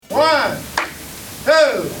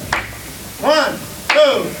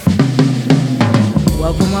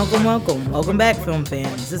Welcome back, film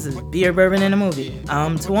fans. This is Beer, Bourbon, and a Movie.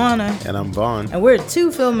 I'm Tawana. And I'm Vaughn. And we're two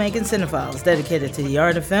filmmaking cinephiles dedicated to the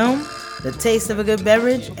art of film, the taste of a good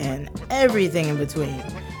beverage, and everything in between.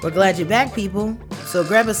 We're glad you're back, people. So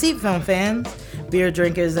grab a seat, film fans, beer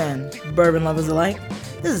drinkers, and bourbon lovers alike.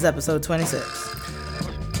 This is episode 26.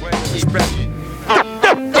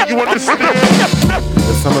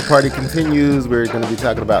 The summer party continues. We're going to be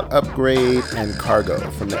talking about Upgrade and Cargo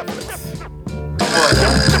from Netflix. So,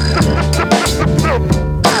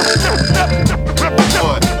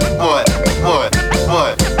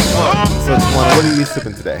 Tawana, what are you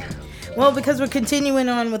sipping today? Well, because we're continuing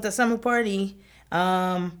on with the summer party,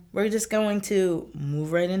 we're just going to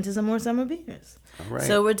move right into some more summer beers. All right.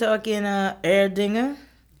 So we're talking Erdinger,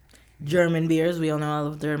 German beers. We all know I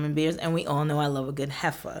love German beers, and we all know I love a good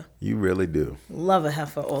Heffa. You really do. Love a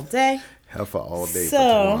Heffa all day. Heffa all day So for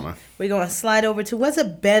Tawana. we're going to slide over to what's a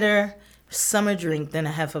better summer drink than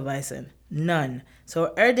a Hefeweizen? None.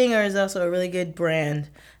 So Erdinger is also a really good brand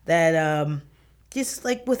that just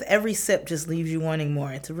like with every sip just leaves you wanting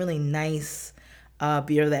more. It's a really nice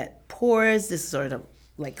beer that pours this sort of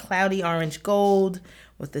like cloudy orange gold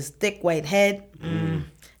with this thick white head.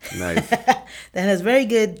 Nice. That has very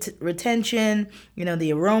good retention. You know,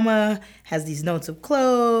 the aroma has these notes of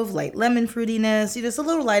clove, light lemon fruitiness. It's a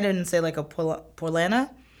little lighter than say like a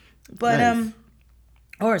Polana, but Nice.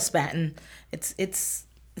 or a Spaten. It's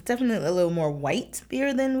definitely a little more white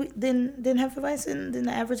beer than Hefeweizen, than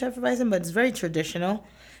the average Hefeweizen, but it's very traditional.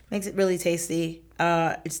 Makes it really tasty.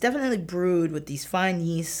 It's definitely brewed with these fine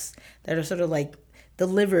yeasts that are sort of like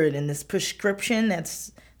delivered in this prescription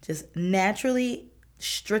that's just naturally,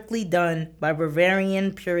 strictly done by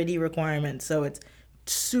Bavarian purity requirements. So it's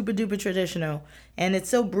super duper traditional, and it's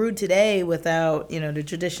so brewed today without the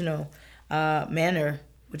traditional manner,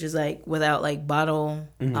 which is like without like bottle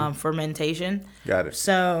fermentation. Got it.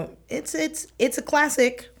 So it's a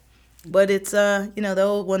classic, but it's the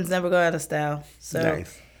old ones never go out of style. So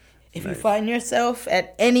Nice. if you find yourself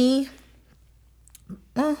at any,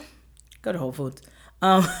 go to Whole Foods,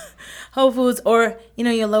 Whole Foods, or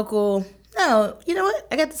your local. No, you know what?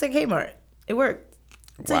 I got this at Kmart. It worked.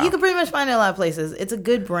 So Wow. you can pretty much find it a lot of places. It's a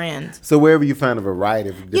good brand. So wherever you find a variety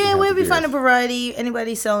of different types Wherever of you find a beers. variety,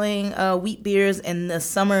 anybody selling wheat beers, and the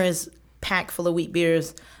summer is packed full of wheat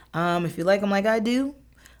beers. If you like them like I do,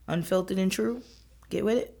 unfiltered and true, get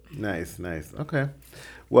with it. Nice. Okay.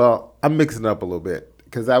 Well, I'm mixing it up a little bit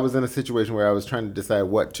because I was in a situation where I was trying to decide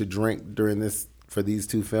what to drink for these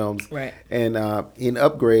two films. Right. And in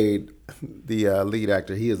Upgrade, the lead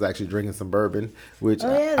actor, he is actually drinking some bourbon, which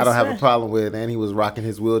I don't have a problem with, and he was rocking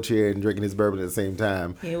his wheelchair and drinking his bourbon at the same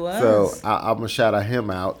time. He was. So I'm going to shout him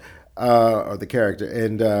out, or the character.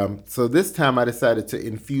 And so this time I decided to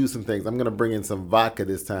infuse some things. I'm going to bring in some vodka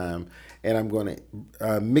this time, and I'm going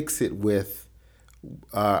to mix it with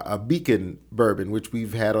a Beacon bourbon, which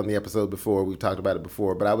we've had on the episode before. We've talked about it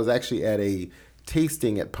before, but I was actually at a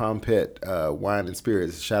tasting at Palm Pit Wine and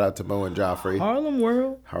Spirits. Shout out to Mo and Joffrey. Harlem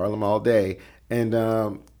World. Harlem all day. And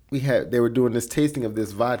they were doing this tasting of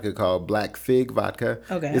this vodka called Black Fig Vodka.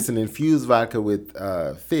 Okay. It's an infused vodka with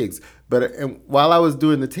figs. But while I was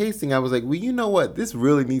doing the tasting, I was like, well, you know what? This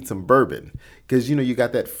really needs some bourbon. Because, you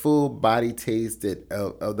got that full body taste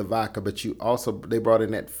of the vodka, but they brought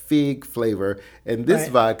in that fig flavor. And this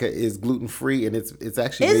vodka is gluten-free, and it's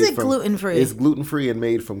actually Is made it from... gluten-free? It's gluten-free and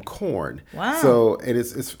made from corn. Wow. So, and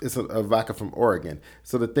it's a vodka from Oregon.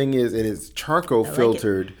 So the thing is, and it's charcoal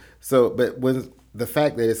filtered. So, but when the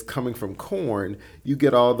fact that it's coming from corn, you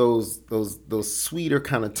get all those sweeter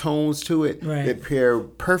kind of tones to it that pair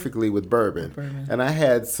perfectly with bourbon. And I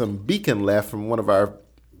had some Beacon left from one of our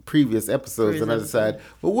previous episodes, and I decided,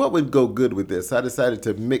 well, what would go good with this? So I decided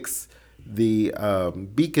to mix the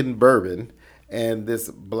Beacon bourbon and this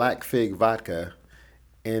Black Fig vodka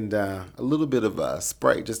and a little bit of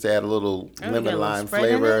Sprite, just to add a little lemon lime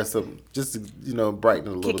flavor, just to brighten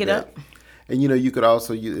it a little bit. Kick it up. And you could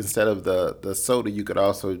also use, instead of the soda, you could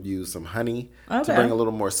also use some honey to bring a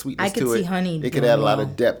little more sweetness to it. I could see honey. It could add a lot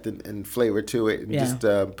of depth and flavor to it. And just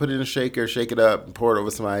put it in a shaker, shake it up, and pour it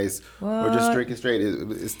over some ice, or just drink it straight.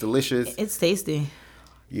 It's delicious. It's tasty.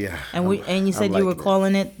 Yeah. And you said you were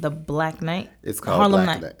calling it the Black Night? It's called Harlem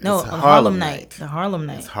Black Night. Night. No, It's Harlem Night. The Harlem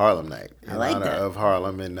Night. It's Harlem Night. I like honor that. of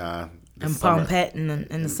Harlem and Palm Pet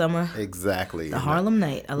in the summer. Exactly. The Harlem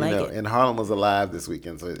Night. I like it. And Harlem was alive this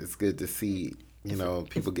weekend, so it's good to see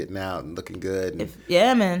people getting out and looking good.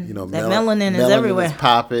 And, man. That melanin is everywhere. Is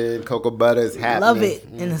popping. Cocoa butter is happening. Love it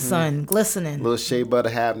in the sun, glistening. Little shea butter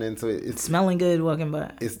happening. So it's smelling good walking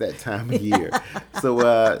by. It's that time of year.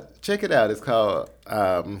 So check it out. It's called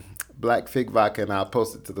Black Fig Vodka, and I'll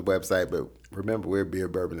post it to the website. But remember we're beer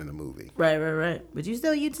bourbon in the movie. Right. But you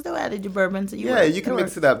still added your bourbon. So you can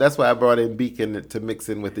mix it up. That's why I brought in Beacon to mix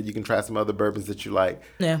in with it. You can try some other bourbons that you like.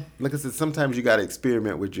 Yeah. Like I said, sometimes you got to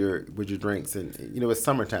experiment with your drinks, and it's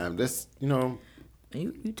summertime. Just You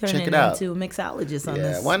turn check it it out. into a mixologist on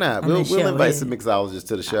this. Yeah, why not? We'll invite some mixologists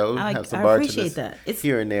to the show. Have some bartenders appreciate that.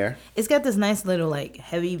 Here and there. It's got this nice little like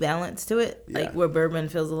heavy balance to it, like Yeah. where bourbon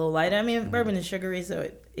feels a little lighter. I mean, bourbon is sugary, so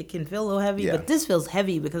it can feel a little heavy, Yeah. but this feels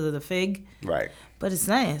heavy because of the fig. Right. But it's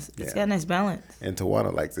nice. It's Yeah. got a nice balance. And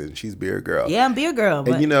Tawana likes it, and she's beer girl. Yeah, I'm beer girl.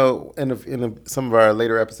 But And in some of our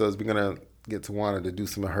later episodes, we're gonna get Tawana to do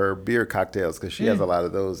some of her beer cocktails because she has a lot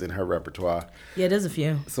of those in her repertoire. yeah, there's a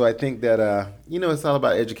few. So I think that it's all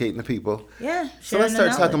about educating the people. Yeah. So let's sharing the start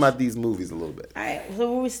talking knowledge. about these movies a little bit. All right,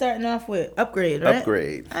 so what we starting off with? Upgrade, right?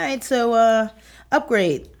 Upgrade. All right, so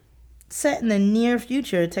Upgrade. Set in the near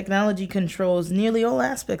future, technology controls nearly all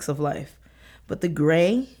aspects of life. But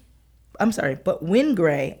when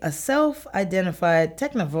Gray, a self-identified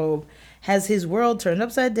technophobe, has his world turned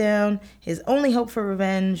upside down, his only hope for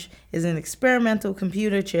revenge is an experimental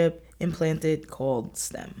computer chip implanted called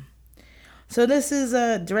STEM. So this is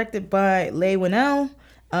directed by Leigh Whannell.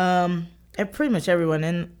 And pretty much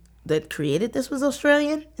everyone that created this was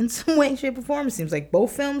Australian in some way, shape, or form. It seems like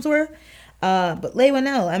both films were. But Leigh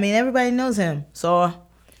Whannell, I mean, everybody knows him. Saw.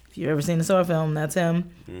 If you've ever seen a Saw film, that's him.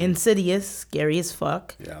 Insidious, scary as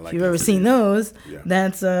fuck. Yeah, I like if you've ever Insidious. seen those, Yeah.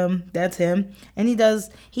 that's him. And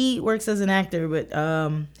he works as an actor, but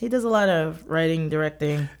he does a lot of writing,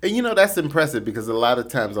 directing. And that's impressive because a lot of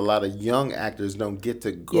times a lot of young actors don't get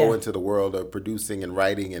to go into the world of producing and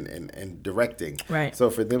writing and directing. Right. So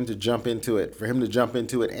for him to jump into it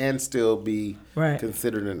and still be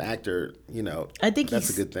considered an actor, I think that's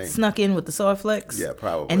a good thing. Snuck in with the Saw flicks. Yeah,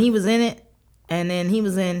 probably. And he was in it. And then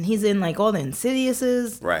he's in like all the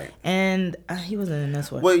Insidiouses. Right. And he wasn't in this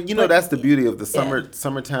one. Well, that's the beauty of the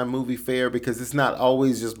summertime movie fair because it's not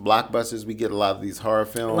always just blockbusters. We get a lot of these horror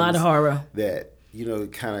films. A lot of horror. That,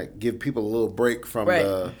 kind of give people a little break from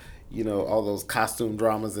the, all those costume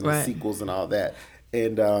dramas and the sequels and all that.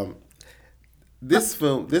 And this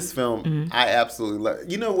film, I absolutely love.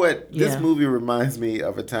 You know what? This movie reminds me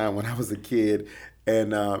of a time when I was a kid.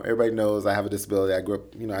 And everybody knows I have a disability. I grew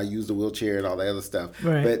up, I used a wheelchair and all that other stuff.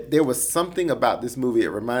 Right. But there was something about this movie. It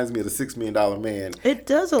reminds me of the $6 Million Man. It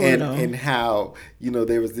does a little. And how,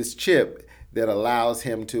 there was this chip that allows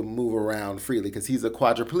him to move around freely because he's a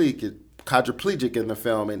quadriplegic in the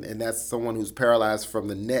film. And that's someone who's paralyzed from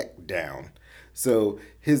the neck down. So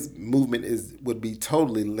his movement would be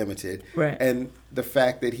totally limited. Right. And the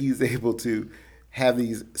fact that he's able to have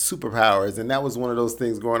these superpowers. And that was one of those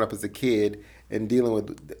things growing up as a kid and dealing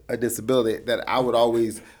with a disability that I would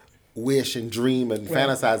always wish and dream and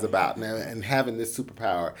fantasize about and having this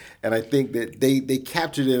superpower. And I think that they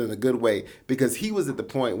captured it in a good way because he was at the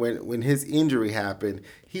point when his injury happened,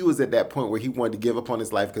 he was at that point where he wanted to give up on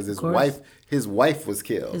his life because his wife was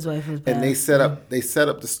killed. His wife was bad. And they set up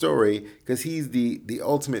the story because he's the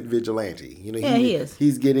ultimate vigilante. He is.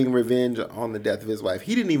 He's getting revenge on the death of his wife.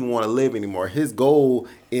 He didn't even want to live anymore. His goal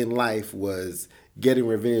in life was getting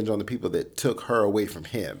revenge on the people that took her away from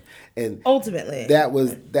him. And ultimately that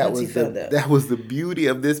was the beauty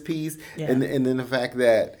of this piece. Yeah. And then the fact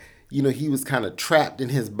that he was kind of trapped in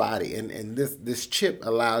his body and this chip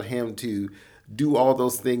allowed him to do all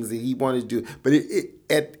those things that he wanted to do. But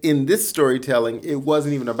in this storytelling, it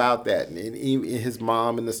wasn't even about that. And in his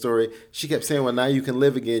mom in the story, she kept saying, well, now you can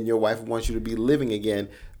live again. Your wife wants you to be living again.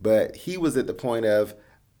 But he was at the point of,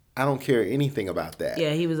 I don't care anything about that.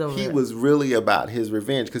 Yeah, he was over He it. was really about his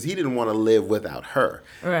revenge because he didn't want to live without her.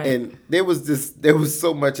 Right. And there was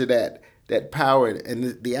so much of that power.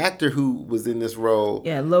 And the actor who was in this role.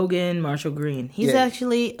 Yeah, Logan Marshall Green. He's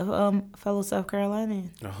actually a fellow South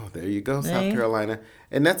Carolinian. Oh, there you go, South Carolina.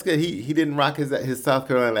 And that's good. He didn't rock his South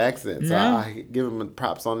Carolina accent. So No. I give him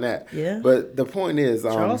props on that. Yeah. But the point is.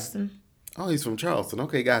 Charleston. Oh, he's from Charleston.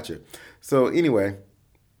 Okay, gotcha. So anyway,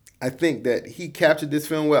 I think that he captured this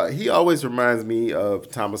film well. He always reminds me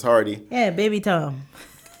of Thomas Hardy. Yeah, Baby Tom.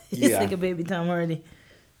 He's Yeah. like a Baby Tom Hardy.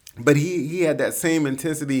 But he had that same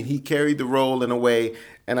intensity. He carried the role in a way,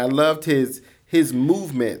 and I loved his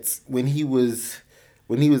movements when he was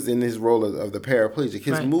in his role of the paraplegic.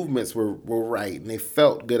 His movements were right, and they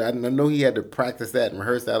felt good. I know he had to practice that and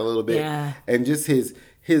rehearse that a little bit. Yeah. And just his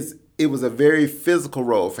it was a very physical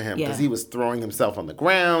role for him because he was throwing himself on the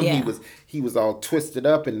ground. Yeah. He was all twisted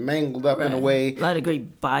up and mangled up in a way. A lot of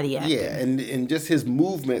great body acting. Yeah, and just his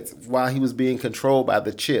movements while he was being controlled by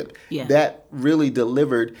the chip. Yeah. That really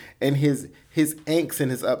delivered. And his angst and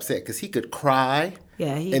his upset because he could cry.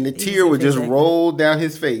 Yeah, and the tear would just roll down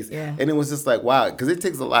his face. Yeah. And it was just like, wow, because it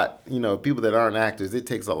takes a lot, people that aren't actors, it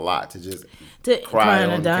takes a lot to just cry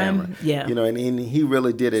on camera. Yeah. And he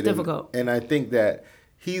really did it. It's difficult. And I think that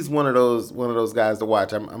he's one of those guys to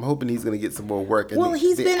watch. I'm hoping he's going to get some more work. And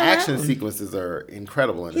he's been around. The action sequences are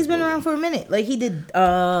incredible. He's been around for a minute. Like he did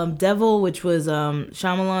Devil, which was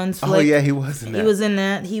Shyamalan's flick. Oh yeah, he was in that. He was in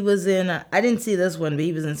that. He was in. I didn't see this one, but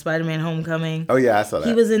he was in Spider-Man: Homecoming. Oh yeah, I saw that.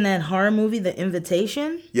 He was in that horror movie, The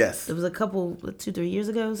Invitation. Yes. It was a couple, 2-3 years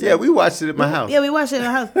ago. So. Yeah, we watched it at my house. Yeah, we watched it at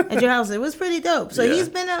our house, at your house. It was pretty dope. So he's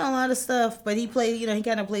been in a lot of stuff, but he played. He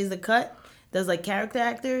kind of plays the cut. Does like character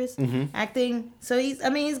acting. So he's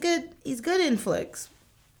good. He's good in flicks.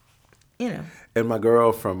 And my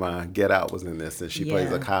girl from Get Out was in this, and she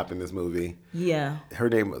plays a cop in this movie. Yeah. Her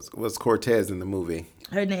name was Cortez in the movie.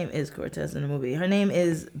 Her name is Cortez in the movie. Her name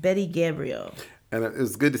is Betty Gabriel. And it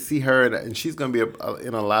was good to see her, and she's going to be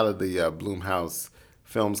in a lot of the Blumhouse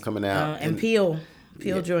films coming out. And Peele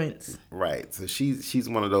joints. Right. So she's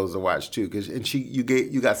one of those to watch too, and you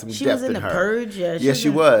got some she depth was in in The her. Purge. Yeah. She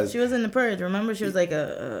was. She was in The Purge. Remember, she was like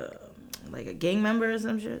a gang member or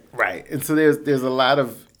some shit. Right. And so there's a lot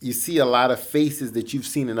of, you see a lot of faces that you've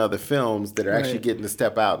seen in other films that are actually getting to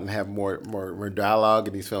step out and have more dialogue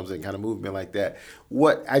in these films and kind of movement like that.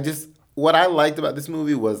 What I liked about this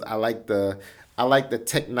movie was I like the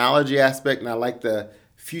technology aspect, and I like the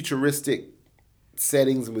futuristic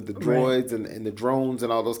settings with the droids and the drones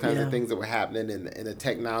and all those kinds of things that were happening, and the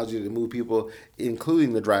technology to move people,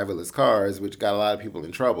 including the driverless cars, which got a lot of people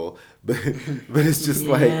in trouble. But it's just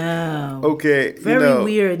like, okay, very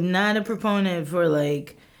weird. Not a proponent for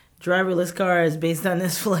like driverless cars based on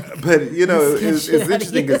this flick. But it's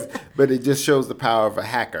interesting, but it just shows the power of a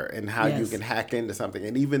hacker and how you can hack into something,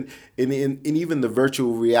 and even in even the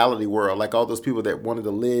virtual reality world, like all those people that wanted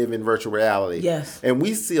to live in virtual reality. Yes. And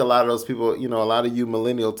we see a lot of those people. A lot of you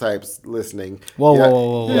millennial types listening.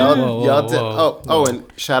 Whoa. And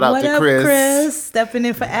shout out to Chris. What up, Chris? Stepping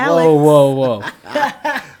in for Alex. Whoa.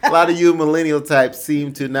 A lot of you millennial types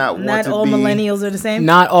seem to not want to be. Not all millennials are the same.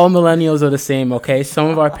 Not all millennials are the same. Okay, some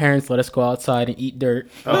of our parents let us go outside and eat dirt.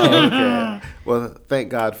 Okay. Well, thank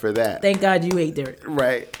God for that. Thank God you ate dirt.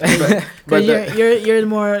 Right. Because you're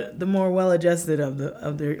the more well adjusted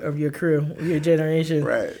of your crew, your generation.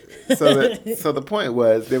 Right. So the point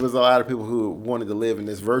was, there was a lot of people who wanted to live in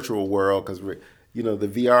this virtual world because the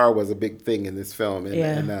VR was a big thing in this film,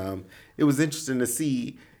 and it was interesting to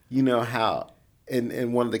see how.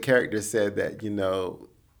 And one of the characters said that,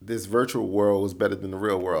 this virtual world was better than the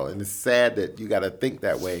real world. And it's sad that you got to think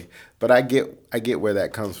that way. But I get where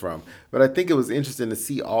that comes from. But I think it was interesting to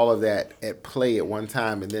see all of that at play at one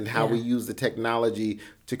time, and then how we use the technology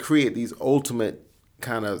to create these ultimate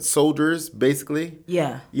kind of soldiers, basically.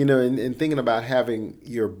 Yeah. And thinking about having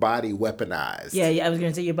your body weaponized. Yeah, I was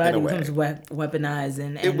going to say your body becomes weaponized.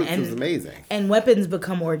 And it was amazing. And weapons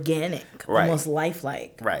become organic, right. Almost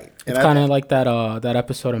lifelike. Right. It's kind of like that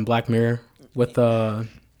episode in Black Mirror with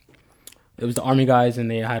it was the army guys, and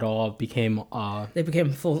they had all became they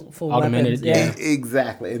became full augmented. Weapons. Yeah.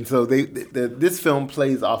 Exactly. And so this film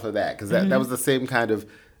plays off of that, because that was the same kind of,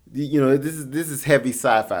 this is heavy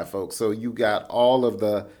sci-fi, folks. So you got all of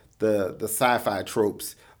the sci-fi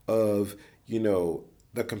tropes of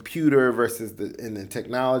the computer versus the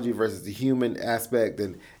technology versus the human aspect,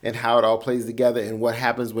 and how it all plays together, and what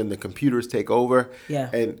happens when the computers take over. Yeah.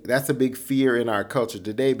 And that's a big fear in our culture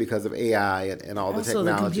today because of AI and all the technology. Also,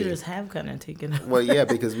 the computers have kind of taken over. Well, yeah,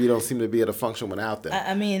 because we don't seem to be able to function without them.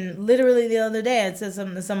 I mean, literally the other day, I said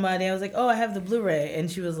something to somebody. I was like, "Oh, I have the Blu-ray,"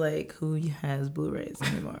 and she was like, "Who has Blu-rays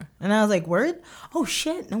anymore?" And I was like, "Word? Oh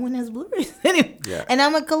shit, no one has Blu-rays anymore." Yeah. And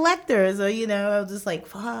I'm a collector, so I was just like,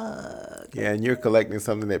 "Fuck." Yeah, and you're collecting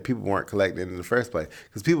something that people weren't collecting in the first place,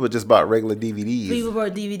 because people just bought regular DVDs. People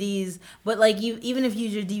bought DVDs, but like even if you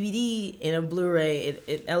use your DVD in a Blu-ray,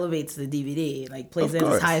 it elevates the DVD, like plays it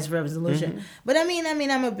at its highest resolution. Mm-hmm. But I mean,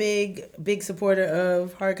 I'm a big supporter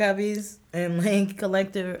of hard copies and like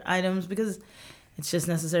collector items, because it's just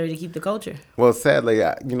necessary to keep the culture. Well, sadly,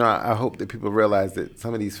 I hope that people realize that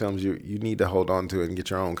some of these films you need to hold on to and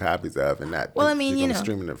get your own copies of, and not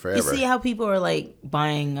streaming it forever. You see how people are like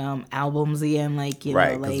buying albums again, like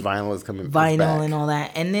right, like vinyl is coming back. And all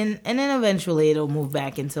that, and then eventually it'll move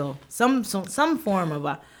back into some form of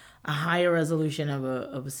a higher resolution of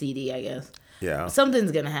a CD, I guess. Yeah.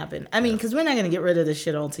 Something's going to happen. I mean, because we're not going to get rid of this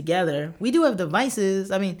shit altogether. We do have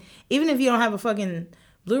devices. I mean, even if you don't have a fucking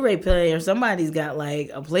Blu-ray player, somebody's got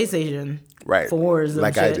like a PlayStation 4 or some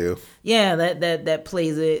like shit. I do. Yeah, that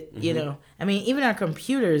plays it, I mean, even our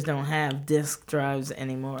computers don't have disk drives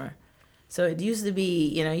anymore. So it used to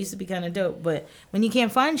be, kind of dope. But when you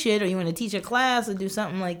can't find shit, or you want to teach a class or do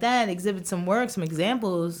something like that, exhibit some work, some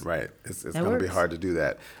examples. Right. It's going to be hard to do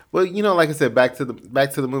that. Well, like I said, back to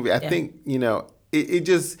the movie. I think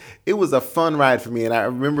it was a fun ride for me, and I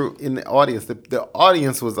remember in the audience, the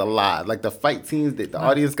audience was alive. Like the fight scenes, the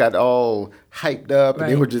audience got all hyped up, and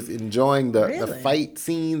they were just enjoying the fight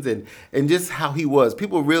scenes and just how he was.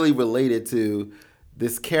 People really related to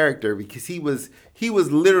this character because he was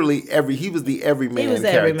literally he was the everyman character,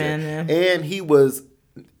 everyman, yeah. And he was.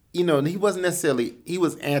 He wasn't necessarily, he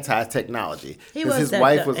was anti-technology. Because his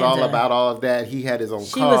wife was all about all of that. He had his own car.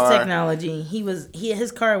 She was technology.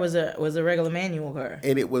 His car was a regular manual car.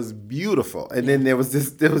 And it was beautiful. And then there was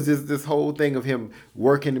just this whole thing of him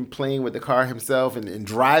working and playing with the car himself and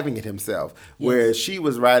driving it himself. Whereas she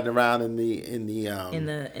was riding around in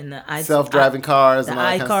the self-driving cars and all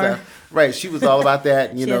that kind of stuff. Right. She was all about that.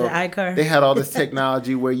 And, she had the iCar. They had all this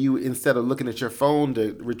technology where you, instead of looking at your phone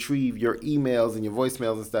to retrieve your emails and your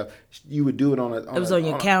voicemails and stuff, you would do it on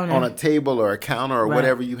your counter, on a table or a counter or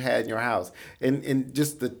whatever you had in your house, and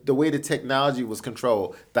just the way the technology was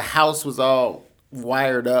controlled. The house was all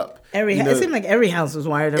wired up. It seemed like every house was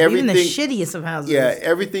wired up, even the shittiest of houses. Yeah,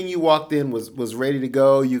 everything you walked in was ready to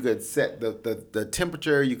go. You could set the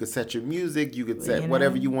temperature. You could set your music. You could set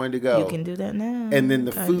whatever you wanted to go. You can do that now. And then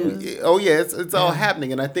the food. Oh yeah, it's all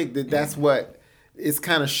happening, and I think that's what it's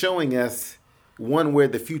kind of showing us. One, where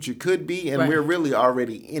the future could be, and we're really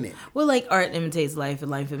already in it. Well, like art imitates life, and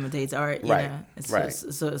life imitates art. You know?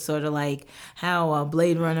 It's so sort of like how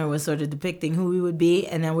Blade Runner was sort of depicting who we would be,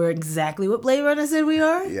 and now we're exactly what Blade Runner said we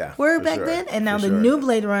were back then. And now the new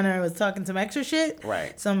Blade Runner was talking some extra shit.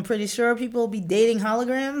 Right. So I'm pretty sure people will be dating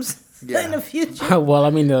holograms in the future. Well, I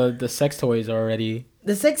mean, the sex toys are already...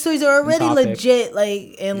 The sex toys are already legit,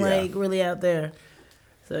 really out there.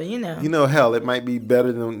 So, hell, it might be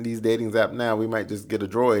better than these dating apps now. We might just get a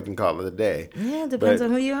droid and call it a day. Yeah, it depends on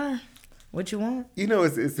who you are, what you want.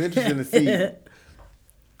 It's interesting to see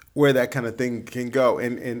where that kind of thing can go.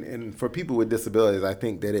 And for people with disabilities, I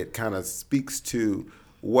think that it kind of speaks to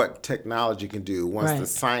what technology can do once the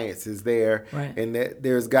science is there. Right. And that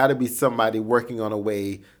there's got to be somebody working on a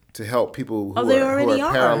way to help people who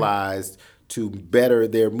are paralyzed to better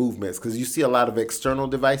their movements, because you see a lot of external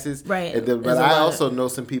devices. Right. But I also know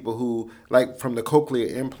some people who, like from the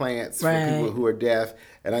cochlear implants for people who are deaf,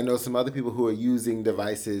 and I know some other people who are using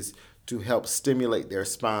devices to help stimulate their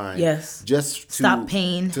spine. Yes. Just to stop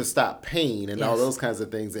pain. To stop pain and all those kinds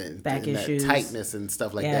of things, and back issues, that tightness and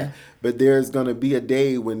stuff like that. But there's going to be a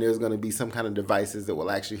day when there's going to be some kind of devices that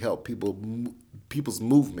will actually help people's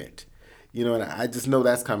movement. And I just know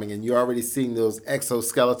that's coming, and you're already seeing those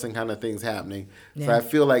exoskeleton kind of things happening. Yeah. So I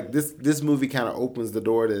feel like this movie kind of opens the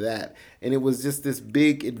door to that, and it was just this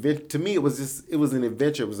big adventure. To me, it was an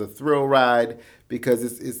adventure. It was a thrill ride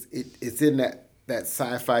because it's in that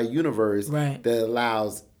sci-fi universe that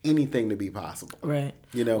allows anything to be possible. Right.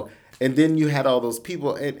 And then you had all those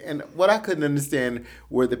people, and what I couldn't understand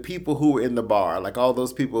were the people who were in the bar, like all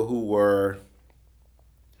those people who were.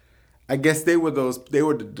 I guess they were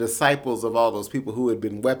the disciples of all those people who had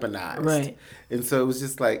been weaponized. Right. And so it was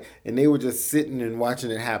just like, and they were just sitting and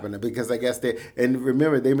watching it happen, because I guess and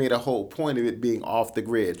remember, they made a whole point of it being off the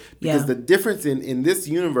grid. Because the difference in this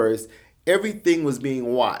universe, everything was being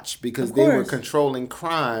watched because they were controlling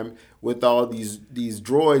crime with all these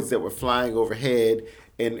droids that were flying overhead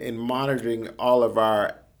and monitoring all of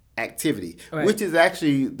our activity, which is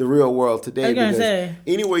actually the real world today. Because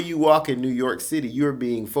anywhere you walk in New York City, you're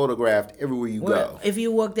being photographed everywhere you go. If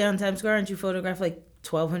you walk down Times Square, aren't you photographed like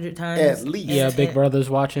 1,200 times? At least. Yeah, Big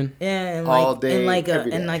Brother's watching. Yeah, and all day, in like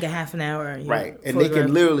a half an hour. Right, and they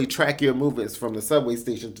can literally track your movements from the subway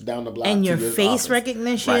station to down the block and to your face office.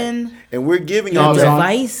 Recognition. Right. And we're giving your all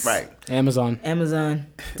device. Right. Amazon.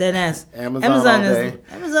 Dead ass. Amazon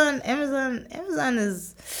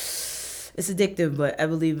is. It's addictive, but I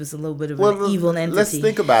believe it's a little bit of an evil entity. Let's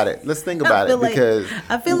think about it. Because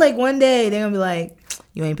I feel like one day they're gonna be like,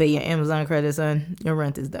 "You ain't pay your Amazon credit, son. Your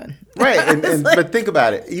rent is done." Right, but think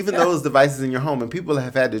about it. Even those devices in your home, and people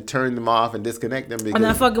have had to turn them off and disconnect them. Because I'm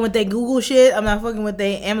not fucking with their Google shit. I'm not fucking with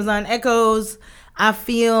their Amazon Echoes. I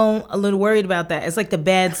feel a little worried about that. It's like the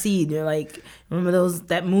bad seed. You're like, Remember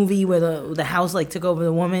that movie where the house like took over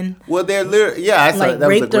the woman? Well, they're literally, yeah, I saw Like that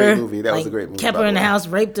was a raped great her. movie. That was a great movie. Kept by her in the way. house,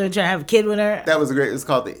 raped her, trying to have a kid with her. That was a great. It's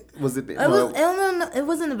called the. Was it? No, it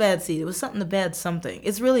wasn't a bad seed. It was something a bad something.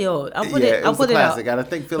 It's really old. I'll put yeah, it. I'll was put a it out. classic. I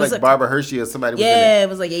think feel It was like a- Barbara Hershey or somebody was in it. Yeah, it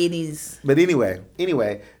was like 80s. But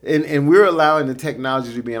anyway, and we're allowing the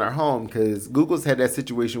technology to be in our home because Google's had that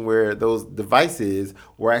situation where those devices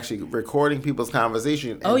were actually recording people's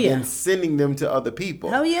conversation and then sending them to other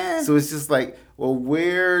people. Oh, yeah. So it's just like, well,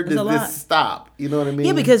 where does a lot. this stop? You know what I mean?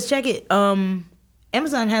 Yeah, because check it.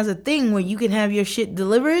 Amazon has a thing where you can have your shit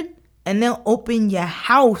delivered, and they'll open your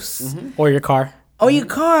house Or your car. or your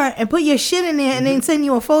car and put your shit in there, and then send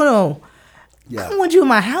you a photo. yeah. I don't want you in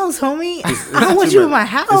my house, homie. It's I don't want too you in much- my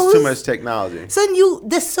house. It's too much technology.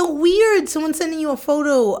 That's so weird. Someone sending you a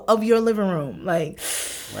photo of your living room, like.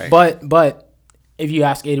 Right. But if you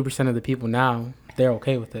ask 80% of the people now, they're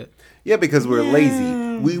okay with it. Yeah, because we're lazy.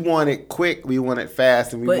 We want it quick, we want it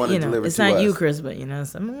fast, and we But want it delivered it's to not us. you, Chris, but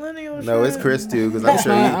some millennial. No, it's Chris too, because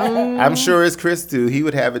I'm sure it's Chris too. He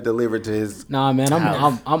would have it delivered to his. Nah, man,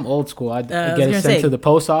 house. I'm old school. I was get gonna it sent say- to the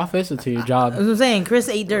post office or to your job. That's what I'm saying. Chris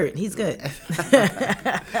ate dirt. He's good.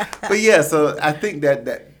 But yeah, so I think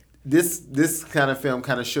that this kind of film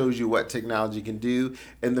kind of shows you what technology can do,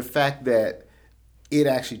 and the fact that it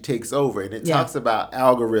actually takes over, and it talks about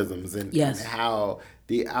algorithms and how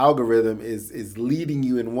the algorithm is leading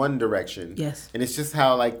you in one direction. Yes. And it's just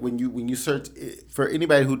how, like, when you search, for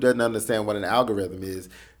anybody who doesn't understand what an algorithm is,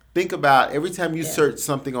 think about every time you search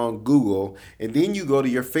something on Google and then you go to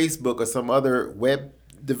your Facebook or some other web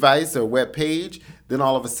device or web page, then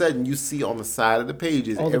all of a sudden you see on the side of the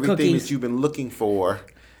pages All the everything cookies. that you've been looking for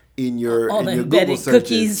in your All in the your Google embedded searches.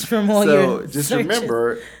 cookies from all so your just searches.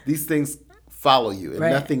 remember, these things follow you, and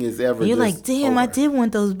Right. nothing is ever. And you're just like, damn, I over. did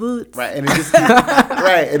want those boots. Right, and it just keeps,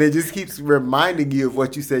 right, and it just keeps reminding you of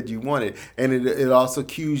what you said you wanted, and it also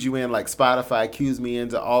cues you in, like Spotify cues me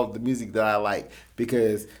into all of the music that I like,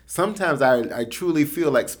 because sometimes I truly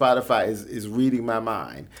feel like Spotify is reading my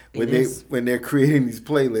mind when they're creating these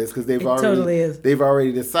playlists, because they've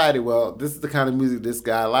already decided, well, this is the kind of music this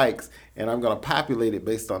guy likes, and I'm gonna populate it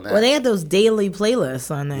based on that. Well, they have those daily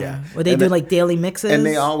playlists on there where they And do they- like daily mixes. and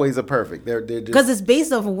they always are perfect. They're just because it's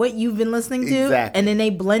based off of what you've been listening to, Exactly. and then they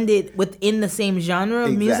blend it within the same genre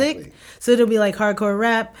of Exactly. music. So it'll be like hardcore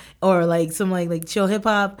rap or like some like chill hip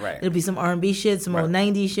hop. Right. It'll be some R&B shit, some old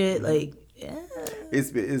 '90s shit. Like,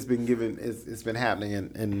 it's been happening,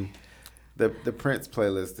 and the Prince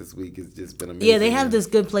playlist this week has just been amazing. yeah, they have this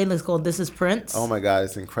good playlist called "This Is Prince." Oh my God,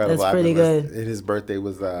 it's incredible! That's pretty good. And his birthday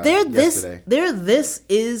was Their yesterday. This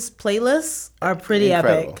Is playlists are pretty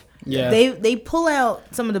Incredible. epic. Yeah. They pull out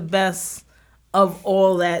some of the best of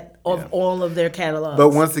all of their catalogs. But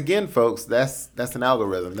once again, folks, that's an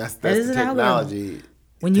algorithm. That's is the an algorithm. technology.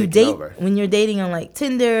 when you taking date over. when you're dating on like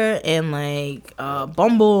Tinder and like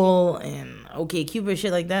Bumble and OkCupid,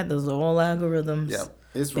 shit like that, those are all algorithms. Yeah,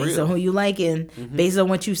 it's based real. on who you liking, based on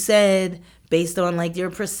what you said, based on like your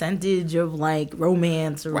percentage of like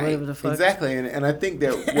romance or whatever the fuck. Exactly, and I think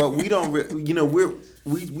that what we don't,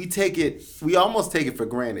 we take it, we almost take it for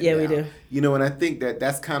granted. Yeah, now. we do. And I think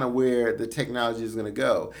that's kind of where the technology is going to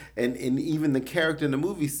go, and even the character in the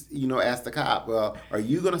movie, asked the cop, well, are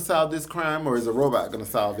you going to solve this crime or is a robot going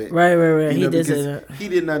to solve it? Right. He did say because that. he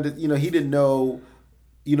didn't he didn't know.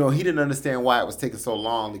 He didn't understand why it was taking so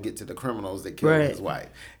long to get to the criminals that killed his wife.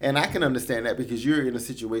 And I can understand that because you're in a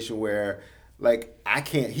situation where, like,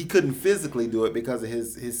 he couldn't physically do it because of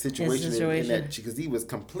his situation. In that, because he was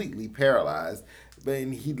completely paralyzed. But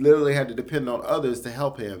he literally had to depend on others to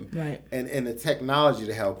help him. Right. And the technology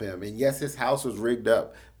to help him. And yes, his house was rigged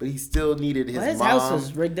up, but he still needed his His mom. house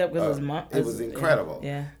was rigged up because his mom. It was incredible.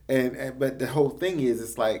 Yeah. And but the whole thing is,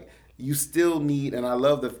 it's like, you still need, and I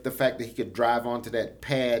love the fact that he could drive onto that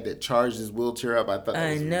pad that charged his wheelchair up. I thought that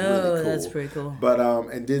was really cool. That's pretty cool. But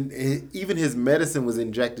and then even his medicine was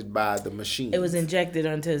injected by the machine. It was injected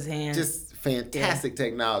onto his hand. Just fantastic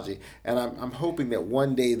technology, and I'm hoping that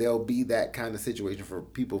one day there'll be that kind of situation for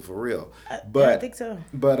people for real. But I think so.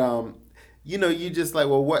 But you just like,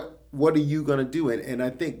 well, what are you gonna do? And I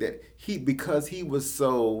think that because he was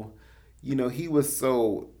so,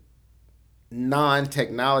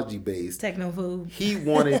 non-technology based. Technophobe. He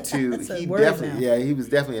wanted to. That's a he word definitely, now. yeah, he was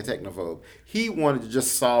definitely a technophobe. He wanted to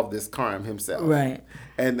just solve this crime himself. Right.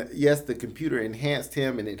 And yes, the computer enhanced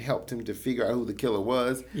him and it helped him to figure out who the killer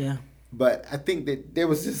was. Yeah. But I think that there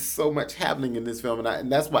was just so much happening in this film,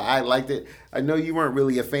 and that's why I liked it. I know you weren't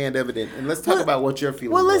really a fan of it, and let's talk about what your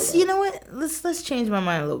feelings. Well, were let's. about You know what? Let's change my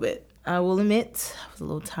mind a little bit. I will admit, I was a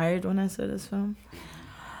little tired when I saw this film.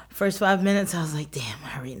 First 5 minutes, I was like, damn,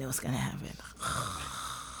 I already know what's gonna happen.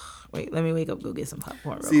 Wait, let me wake up, go get some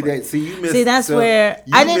popcorn. Real See quick. that? See you missed. See, that's so where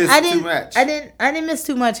you missed too much. I didn't miss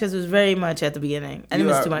too much because it was very much at the beginning. I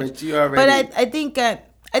didn't miss too much. But you already. But I think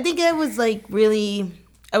I was like really.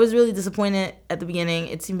 I was really disappointed at the beginning.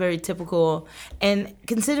 It seemed very typical, and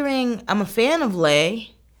considering I'm a fan of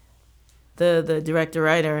Lay, the director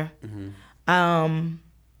writer,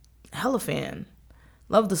 hella fan.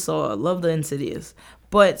 Love the Saw, love the Insidious.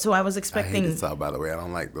 But so I was expecting. I hate Saw, by the way. I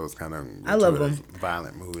don't like those kind of I love them.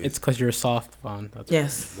 Violent movies. It's because you're soft, Vaughn.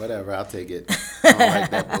 Yes. Whatever, I'll take it. I don't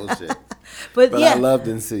like that bullshit. But yeah, I loved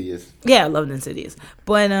Insidious. Yeah, I loved Insidious.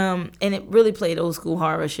 But and it really played old school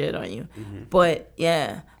horror shit on you. But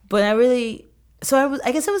yeah, but I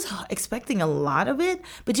guess I was expecting a lot of it.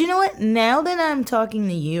 But you know what? Now that I'm talking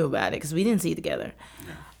to you about it, because we didn't see it together,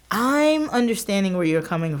 I'm understanding where you're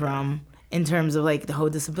coming from in terms of like the whole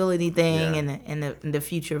disability thing and the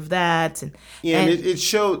future of that. And it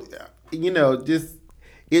showed, just.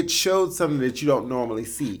 It showed something that you don't normally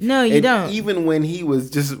see. No, you don't. Even when he was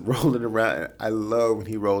just rolling around, I love when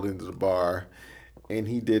he rolled into the bar and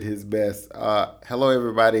he did his best. Hello,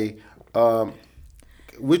 everybody.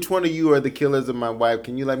 Which one of you are the killers of my wife?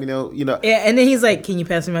 Can you let me know? Yeah, and then he's like, "Can you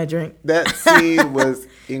pass me my drink?" That scene was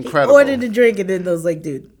incredible. He ordered a drink, and then those like,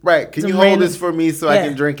 dude, right? Can you hold this for me so I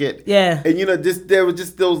can drink it? Yeah. And there were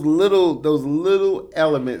just those little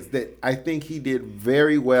elements that I think he did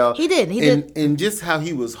very well. He did. And just how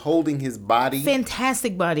he was holding his body.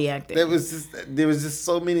 Fantastic body acting. There was just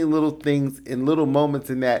so many little things and little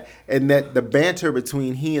moments in that, and that the banter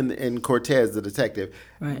between he and Cortez, the detective.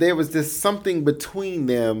 Right. There was just something between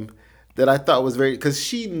them that I thought was very, because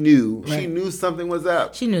she knew something was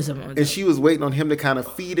up. She knew something was up. And she was waiting on him to kind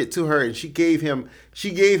of feed it to her, and she gave him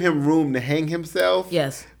room to hang himself.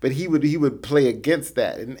 Yes. But he would play against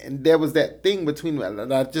that, and there was that thing between them,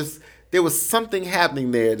 and there was something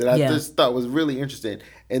happening there that I just thought was really interesting.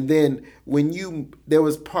 And then there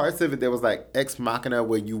was parts of it that was like Ex Machina,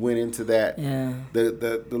 where you went into that,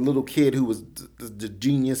 the little kid who was the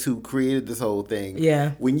genius who created this whole thing.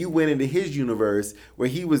 Yeah. When you went into his universe, where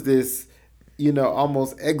he was this,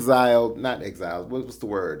 almost not exiled. What's the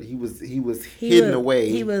word? He was hidden away.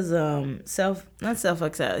 He was not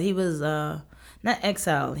self-exiled. He was not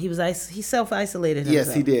exiled. He self-isolated himself.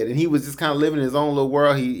 Yes, he did. And he was just kind of living in his own little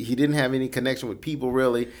world. He didn't have any connection with people,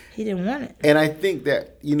 really. He didn't want it. And I think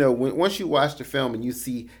that, once you watch the film and you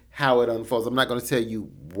see how it unfolds, I'm not going to tell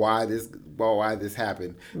you why this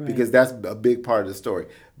happened, because that's a big part of the story.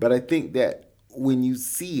 But I think that when you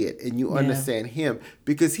see it and you understand him,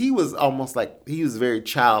 because he was almost like, he was very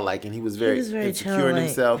childlike, and he was very insecure in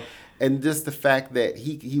himself. And just the fact that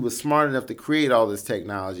he was smart enough to create all this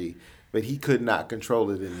technology, but he could not control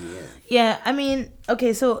it in the end. Yeah, I mean,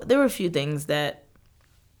 okay, so there were a few things that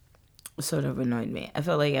sort of annoyed me. I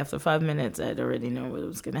felt like after 5 minutes, I'd already known what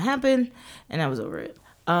was going to happen, and I was over it.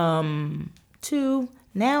 2,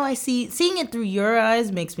 now seeing it through your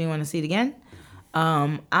eyes makes me want to see it again.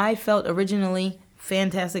 I felt originally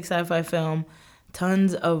fantastic sci-fi film,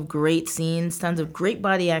 tons of great scenes, tons of great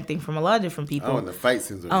body acting from a lot of different people. Oh, and the fight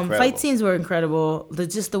scenes were incredible. Fight scenes were incredible.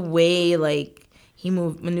 Just the way, like, he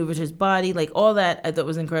maneuvered his body, like all that I thought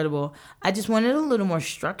was incredible. I just wanted a little more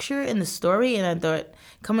structure in the story, and I thought,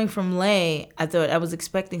 coming from Lay, I was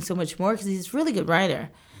expecting so much more, because he's a really good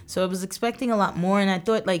writer. So I was expecting a lot more, and I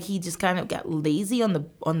thought like he just kind of got lazy on the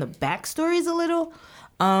backstories a little.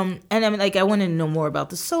 And I mean, like, I wanted to know more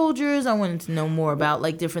about the soldiers. I wanted to know more about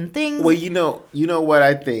like different things. Well, you know what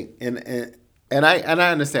I think, and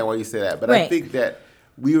I understand why you say that, but I think that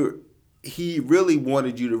he really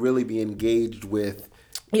wanted you to really be engaged with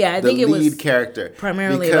I think it was lead character,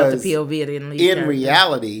 primarily about the POV of the lead character. In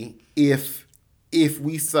reality, if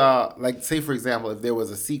we saw, like, say for example, if there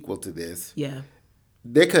was a sequel to this,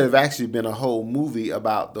 there could have actually been a whole movie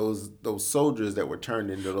about those soldiers that were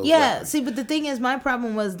turned into those weapons. See, but the thing is, my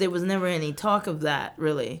problem was there was never any talk of that,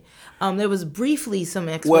 really. There was briefly some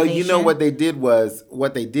explanation. Well, you know what they did was,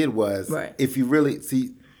 if you really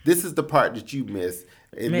see, this is the part that you missed.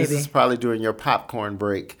 And this is probably during your popcorn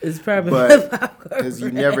break. It's probably popcorn because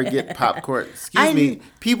you never get popcorn. Excuse me,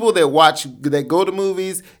 people that go to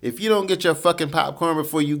movies, if you don't get your fucking popcorn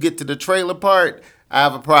before you get to the trailer part, I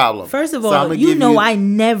have a problem. First of all, I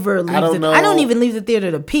never leave. I don't even leave the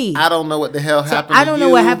theater to pee. I don't know what the hell happened. I don't know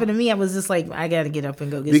what happened to me. I was just like, I got to get up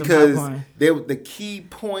and go get some popcorn. Because the key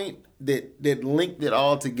point that linked it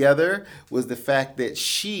all together was the fact that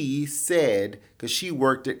she said, because she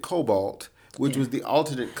worked at Cobalt, which was the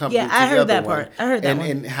alternate company. Yeah, I heard that part. I heard that one.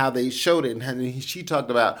 And how they showed it, and how she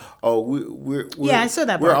talked about, we're I saw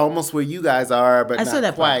that part. We're almost where you guys are, but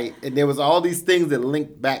not quite. Part. And there was all these things that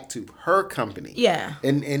linked back to her company. Yeah.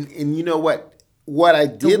 And you know what? what I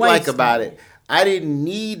did white like about stuff. it, I didn't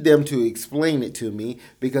need them to explain it to me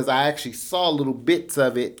because I actually saw little bits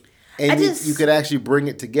of it, and you could actually bring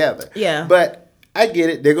it together. Yeah. But I get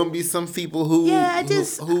it. There are gonna be some people who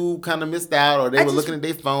who kind of missed out, or they were looking at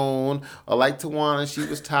their phone, or like Tawana, she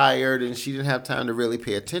was tired and she didn't have time to really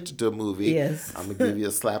pay attention to a movie. Yes. I'm gonna give you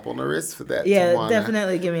a slap on the wrist for that. Yeah, Tawana.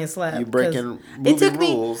 definitely give me a slap. You breaking movie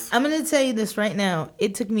rules. I'm gonna tell you this right now.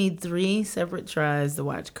 It took me 3 separate tries to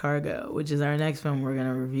watch Cargo, which is our next film we're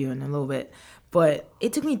gonna review in a little bit. But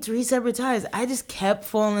it took me 3 separate tries. I just kept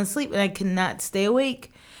falling asleep and I could not stay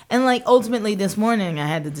awake. And like ultimately this morning I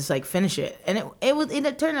had to just like finish it. And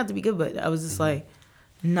it turned out to be good, but I was just like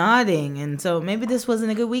nodding. And so maybe this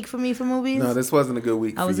wasn't a good week for me for movies. No, this wasn't a good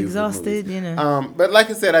week for you. I was exhausted, you know. But like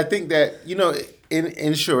I said, I think that, you know,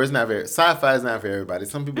 in sure, it's not very, sci-fi is not for everybody.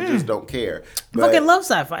 Some people just don't care. I fucking love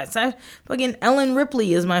sci-fi. Fucking Ellen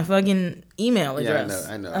Ripley is my fucking email address.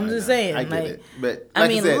 Yeah, I know. I'm just saying. I get it. But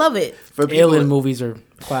like I said, love it. For people, Alien movies are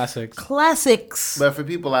classics. Classics. But for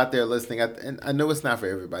people out there listening, and I know it's not for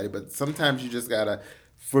everybody, but sometimes you just gotta.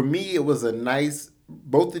 For me, it was a nice.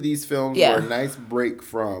 Both of these films were a nice break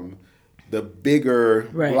from the bigger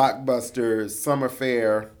blockbuster summer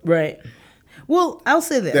fare. Right. Well, I'll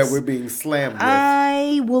say this. That we're being slammed with.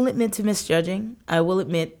 I will admit to misjudging. I will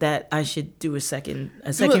admit that I should do a second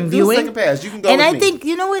viewing. Do a second pass. You can go and with I me. think,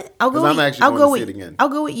 you know what? I'll go with again. I'll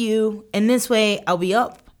go with you. And this way I'll be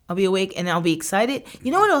up. I'll be awake and I'll be excited.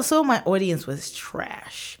 You know what? Also, my audience was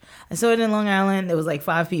trash. I saw it in Long Island. There was like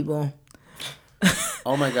 5 people.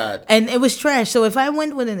 Oh my God. And it was trash. So if I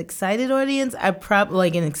went with an excited audience, I probably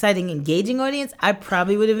like an exciting, engaging audience, I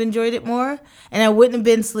probably would have enjoyed it more. And I wouldn't have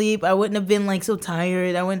been asleep. I wouldn't have been like so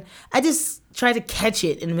tired. I just try to catch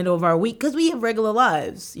it in the middle of our week because we have regular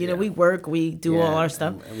lives. You know, we work, we do all our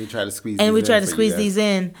stuff, and we try to squeeze. These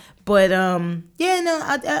in. But I'm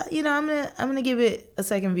gonna give it a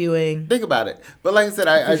second viewing. Think about it. But like I said,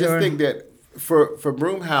 I just think that. For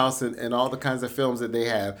Broomhouse and all the kinds of films that they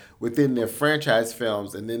have within their franchise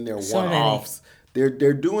films and then their one-offs, they're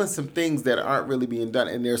doing some things that aren't really being done,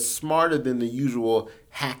 and they're smarter than the usual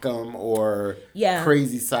hack 'em or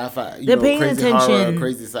crazy sci-fi. They're paying attention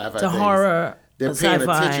crazy sci-fi to horror. They're paying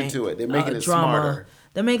attention to it. They're making it drama. smarter.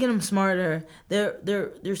 They're making them smarter.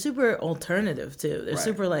 They're super alternative too. They're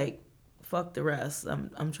super like. Fuck the rest.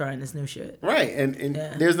 I'm trying this new shit. Right, and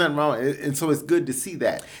there's nothing wrong. And so it's good to see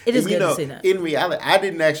that. It is good to see that. In reality, I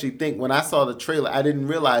didn't actually think when I saw the trailer, I didn't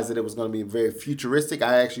realize that it was going to be very futuristic.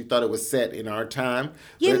 I actually thought it was set in our time.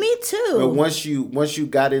 Yeah, me too. But once you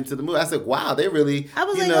got into the movie, I said, "Wow, they really." I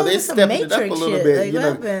was they stepping it up a little bit.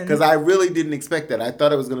 Because I really didn't expect that. I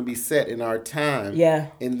thought it was going to be set in our time. Yeah.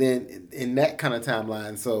 And then in that kind of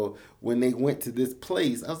timeline, so when they went to this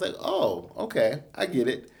place, I was like, "Oh, okay, I get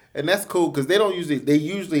it." And that's cool because they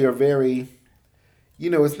usually are very,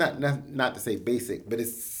 it's not to say basic, but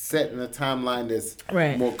it's set in a timeline that's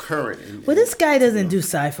more current. Well, this guy doesn't do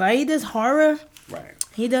sci-fi. He does horror. Right.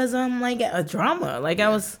 He does like a drama. Like I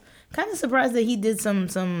was kind of surprised that he did some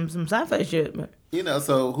sci-fi shit. But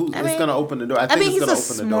so it's gonna open the door. I think it's gonna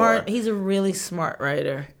open the door. He's a really smart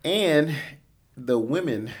writer. And the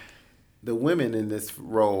women in this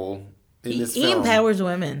role. He empowers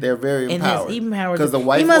women. They're very empowered. He empowers because the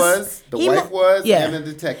wife was, and the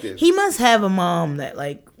detective. He must have a mom that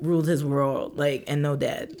like ruled his world, like, and no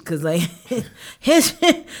dad, because like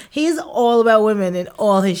he's all about women and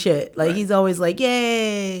all his shit. Like he's always like,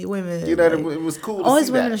 "Yay, women!" It was cool. All to his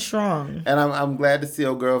see women that. are strong. And I'm glad to see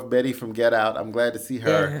old girl Betty from Get Out. I'm glad to see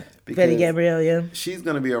her. Betty Gabrielle, yeah. She's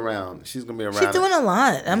gonna be around. She's doing a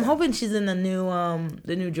lot. I'm hoping she's in the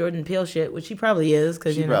new Jordan Peele shit, which she probably is,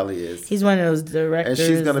 because she probably is. He's one of those directors. And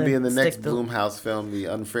she's gonna be in the next Blumhouse film, the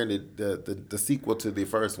Unfriended, the sequel to the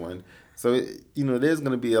first one. So there's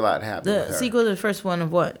gonna be a lot happening. The sequel to the first one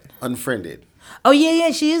of what? Unfriended. Oh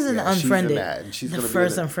yeah, she is in Unfriended. She's in that, and she's the gonna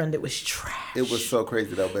first be Unfriended was trash. It was so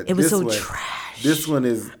crazy though, but it was so trash. This one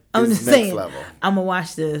is next level. I'm gonna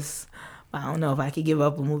watch this. I don't know if I could give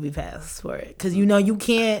up a movie pass for it, because you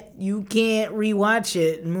can't rewatch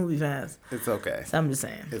it in movie pass. It's okay. So I'm just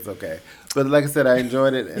saying it's okay. But like I said, I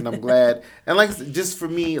enjoyed it, and I'm glad. And like I said, just for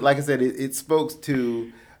me, like I said, it spoke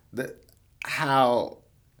to how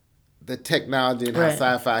the technology and how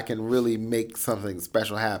sci-fi can really make something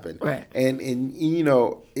special happen. Right. And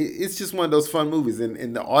it's just one of those fun movies,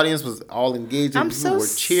 and the audience was all engaged. I'm people were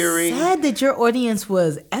cheering. Sad that your audience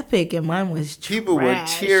was epic and mine was trash. People were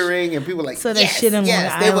cheering, and people were like, so that shit in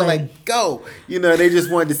yes. They were like, go. They just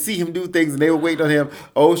wanted to see him do things, and they were waiting on him.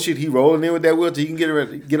 Oh shit, he rolling in with that wheelchair. You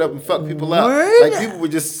can get up and fuck people up. Like people were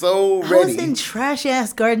just so ready. I was in trash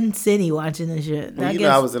ass Garden City watching this shit.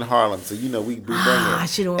 Well, I was in Harlem, so we bring it. I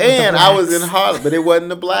should have. And I was in Harlem, but it wasn't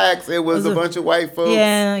the blacks. It was a bunch of white folks.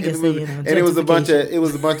 Yeah, I guess in the movie. And it was a bunch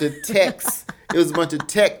of techs. It was a bunch of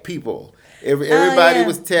tech people. Everybody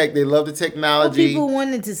was tech. They loved the technology. People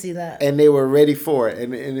wanted to see that, and they were ready for it.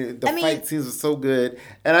 And the fight scenes were so good.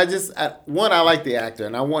 And I like the actor,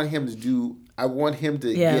 and I want him to do. I want him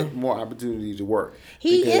to get more opportunity to work.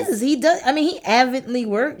 He does. I mean, he avidly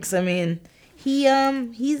works. I mean,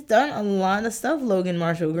 he's done a lot of stuff. Logan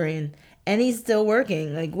Marshall Green, and he's still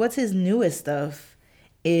working. Like, what's his newest stuff?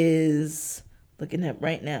 Is looking up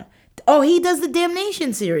right now. Oh, he does the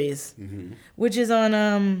Damnation series, which is on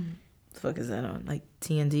the fuck is that on? Like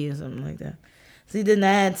TNT or something like that. So he did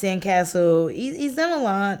that, Sandcastle. He's done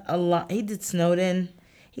a lot. He did Snowden.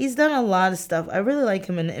 He's done a lot of stuff. I really like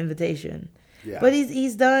him in The Invitation. Yeah. But he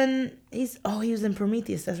was in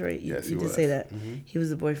Prometheus. That's right. You did say that. Mm-hmm. He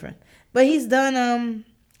was the boyfriend. But he's done a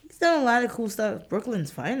lot of cool stuff.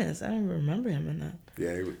 Brooklyn's Finest. I don't even remember him in that.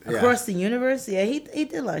 Yeah. Across the Universe. Yeah, he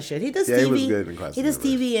did a lot of shit. He does TV. He was good in Across the Universe.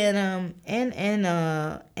 He does TV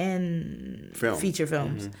and film. Feature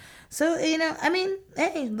films. Mm-hmm. So, I mean,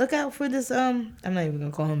 hey, look out for this I'm not even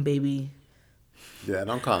going to call him Baby. Yeah,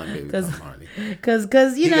 don't call him Baby Tom Hardy. Because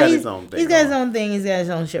he's got his own thing. He's got his own thing. He's got his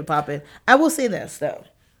own shit popping. I will say this, though.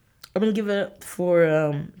 I'm going to give it up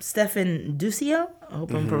for Stefan Ducio. I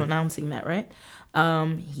hope I'm pronouncing that right.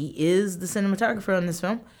 He is the cinematographer on this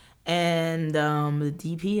film. And the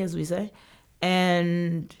DP, as we say.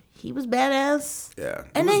 And he was badass. Yeah.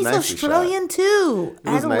 And then he's Australian, too. It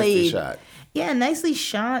was nicely shot. Yeah, nicely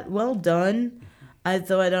shot. Well done. I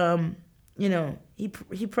thought,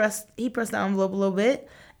 he pressed the envelope a little bit,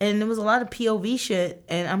 and there was a lot of POV shit,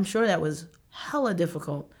 and I'm sure that was hella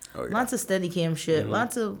difficult. Oh, yeah. Lots of Steadicam shit,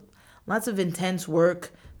 lots of intense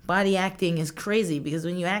work. Body acting is crazy because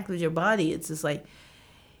when you act with your body, it's just like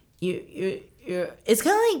you're. It's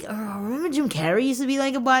kind of like remember Jim Carrey used to be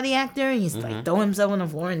like a body actor, and he's like throw himself on the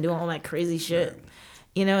floor and do all that crazy shit. Right.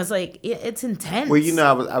 It's like, it's intense.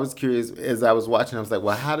 Well, I was curious as I was watching. I was like,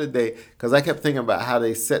 well, how did they? Because I kept thinking about how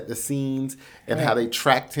they set the scenes and how they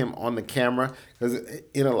tracked him on the camera. Because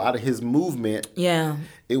in a lot of his movement,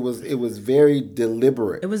 it was very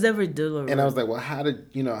deliberate. It was very deliberate. And I was like, well, how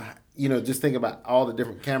did just think about all the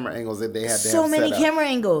different camera angles that they had to have so many camera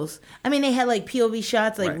angles. I mean, they had like POV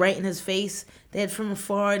shots, like right in his face. They had from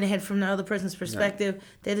afar, and they had from the other person's perspective. Right.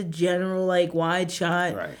 They had a general like wide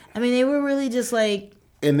shot. Right. I mean, they were really just like.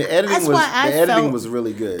 And the editing was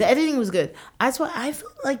really good. The editing was good. That's why I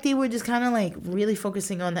felt like they were just kind of like really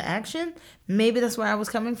focusing on the action. Maybe that's where I was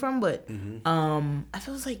coming from, but I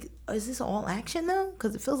felt like, is this all action though?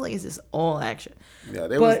 Because it feels like it's just all action. Yeah,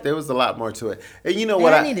 there was a lot more to it. And you know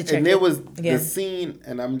what? There was the scene,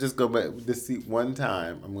 and I'm just going back this scene one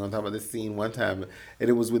time. I'm going to talk about this scene one time, and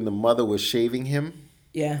it was when the mother was shaving him.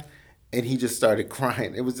 Yeah. And he just started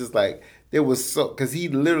crying. It was just like because he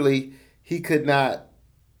could not.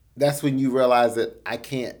 That's when you realize that I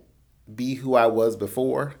can't be who I was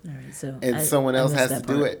before, someone else has to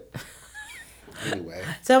do it. Anyway,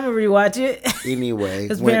 so I'm gonna rewatch it. Anyway,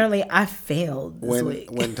 because apparently I failed this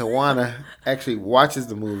week. When Tawana actually watches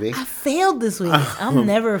the movie, I failed this week. I'm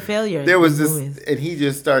never a failure. There was and he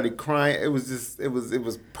just started crying. It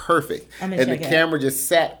was perfect. And the camera just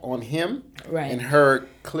sat on him, and her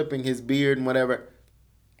clipping his beard and whatever.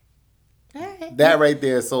 All right. That right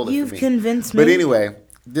there sold it for me. You've convinced me. But anyway.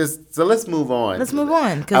 So let's move on. Let's move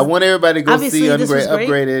on. I want everybody to go see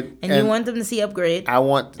Upgraded, and you want them to see Upgrade. I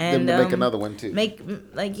want them to make another one too.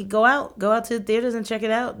 Go out to the theaters and check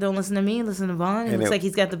it out. Don't listen to me. Listen to Vaughn. It looks like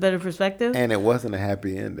he's got the better perspective. And it wasn't a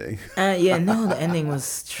happy ending. The ending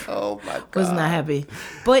was. Oh my God. Was not happy,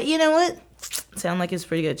 but you know what? Sound like it's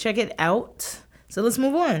pretty good. Check it out. So let's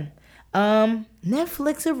move on.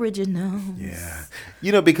 Netflix originals.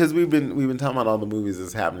 Yeah, because we've been talking about all the movies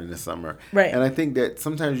that's happening this summer, right? And I think that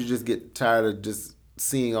sometimes you just get tired of just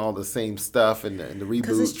seeing all the same stuff and the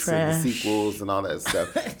reboots and the sequels and all that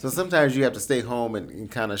stuff. So sometimes you have to stay home and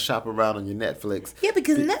kind of shop around on your Netflix. Yeah,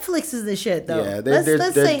 because Netflix is the shit, though. Yeah,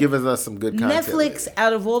 they're giving us some good content. Netflix,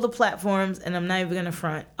 out of all the platforms, and I'm not even going to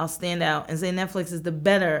front, I'll stand out and say Netflix is the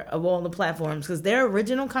better of all the platforms because their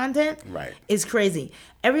original content is crazy.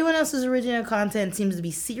 Everyone else's original content seems to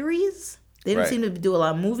be series. They don't seem to do a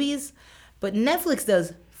lot of movies. But Netflix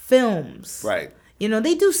does films. Right.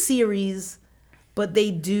 They do series, but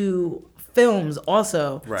they do films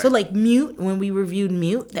also. Right. So like Mute, when we reviewed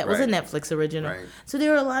Mute, that was a Netflix original. Right. So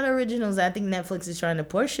there are a lot of originals I think Netflix is trying to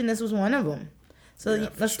push, and this was one of them. So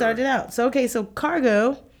let's start it out. So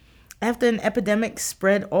Cargo, after an epidemic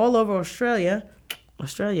spread all over Australia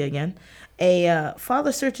again, a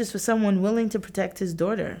father searches for someone willing to protect his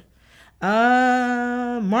daughter.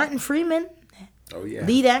 Martin Freeman Oh yeah.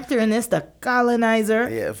 Lead actor in this, the colonizer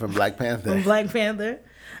Yeah, from Black Panther. from Black Panther.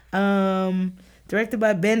 Directed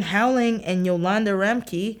by Ben Howling and Yolanda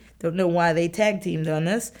Ramke. Don't know why they tag teamed on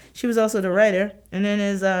this. She was also the writer. And then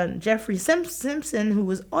there's Jeffrey Simpson, who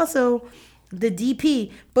was also the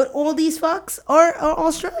DP. But all these fucks are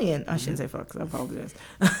Australian. I shouldn't say fucks. I apologize.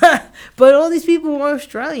 But all these people were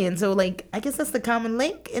Australian. So, like, I guess that's the common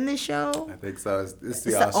link in this show. I think so. It's It's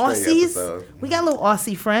the the Australia Aussies. episode. We got a little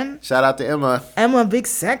Aussie friend. Shout out to Emma. Emma, big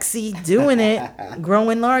sexy, doing it,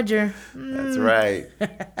 growing larger. That's right.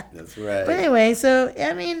 That's right. But anyway, so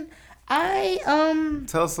I mean, I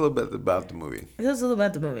Tell us a little bit about the movie. This is a little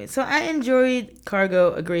about the movie. So I enjoyed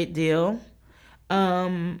Cargo a great deal.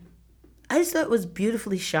 I just thought it was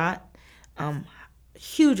beautifully shot.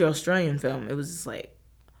 Huge Australian film. It was just like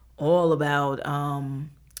all about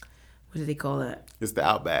what do they call that? It's the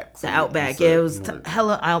Outback. The Outback. Yeah, it was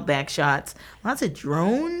hella Outback shots. Lots of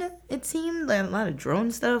drone. It seemed like a lot of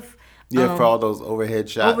drone stuff. Yeah, for all those overhead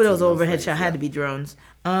shots. Over those and overhead things, shots had to be drones.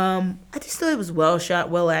 I just thought it was well shot,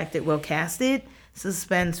 well acted, well casted,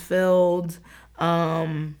 suspense filled.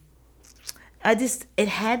 It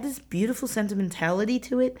had this beautiful sentimentality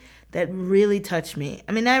to it that really touched me.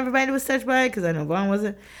 I mean, not everybody was touched by it because I know Vaughn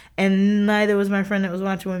wasn't, and neither was my friend that was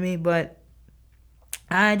watching with me, but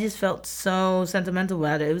I just felt so sentimental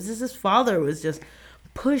about it. It was just his father was just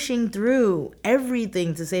pushing through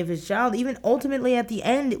everything to save his child. Even ultimately at the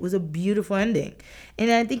end, it was a beautiful ending.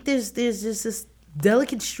 And I think there's just this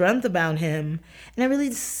delicate strength about him, and I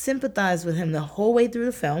really sympathized with him the whole way through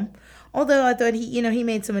the film. Although I thought he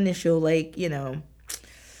made some initial rookie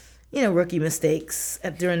mistakes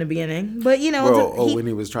during the beginning, but when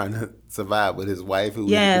he was trying to survive with his wife,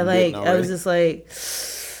 who I was just like,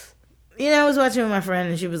 I was watching with my friend,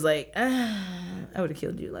 and she was like, I would have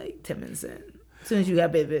killed you like 10 minutes in. As soon as you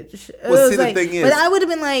got bit, bitch. Well, see, the thing is, but I would have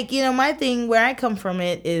been like, my thing where I come from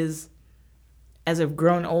it is, as I've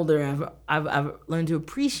grown older, I've learned to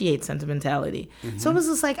appreciate sentimentality. Mm-hmm. So it was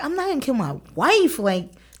just like, I'm not gonna kill my wife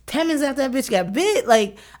like 10 minutes after that bitch got bit.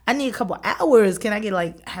 Like, I need a couple hours. Can I get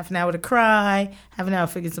like half an hour to cry, half an hour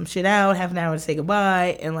to figure some shit out, half an hour to say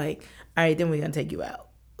goodbye, and like, all right, then we're gonna take you out.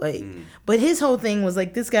 Like, but his whole thing was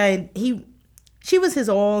like, this guy, she was his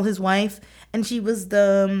wife, and she was sort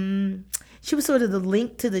of the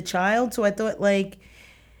link to the child. So I thought like,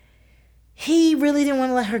 he really didn't want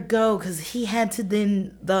to let her go because he had to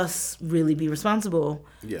then thus really be responsible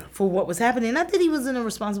for what was happening. Not that he wasn't a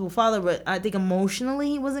responsible father, but I think emotionally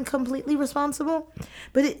he wasn't completely responsible.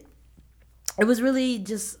 But it was really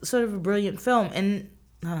just sort of a brilliant film. And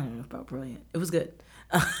I don't know about brilliant. It was good.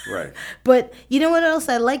 Right. But you know what else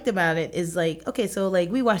I liked about it is like, okay, so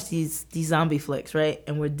like we watch these zombie flicks, right?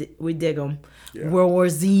 And we dig them. Yeah. World War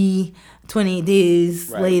Z, 28 Days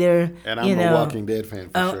Later. And I'm a Walking Dead fan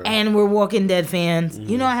for sure. And we're Walking Dead fans.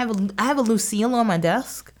 Mm-hmm. I have a Lucille on my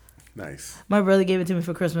desk. Nice. My brother gave it to me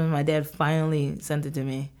for Christmas. My dad finally sent it to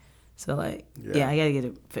me. So like, I gotta get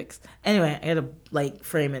it fixed. Anyway, I gotta like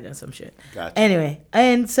frame it or some shit. Gotcha. Anyway,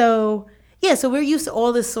 and so so we're used to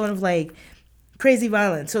all this sort of like crazy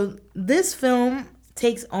violence. So this film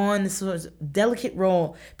takes on this sort of delicate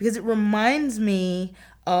role because it reminds me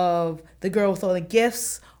of The Girl with All the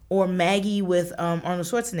Gifts or Maggie with Arnold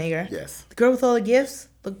Schwarzenegger. Yes. The Girl with All the Gifts.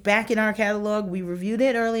 Look back in our catalog. We reviewed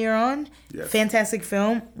it earlier on. Yes. Fantastic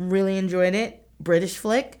film. Really enjoyed it. British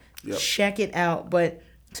flick. Yep. Check it out. But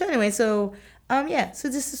so anyway, so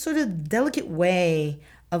this is sort of delicate way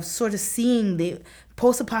of sort of seeing the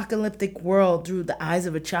post-apocalyptic world through the eyes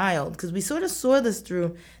of a child, because we sort of saw this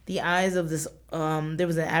through the eyes of this. There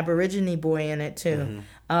was an Aborigine boy in it too.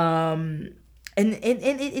 Mm-hmm. And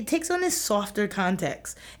it takes on this softer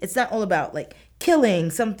context. It's not all about like killing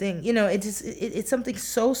something, it's something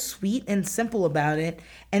so sweet and simple about it.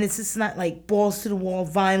 And it's just not like balls to the wall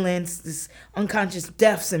violence, this unconscious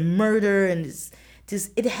deaths and murder, and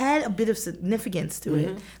it had a bit of significance to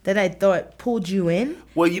it that I thought pulled you in.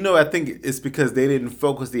 Well, I think it's because they didn't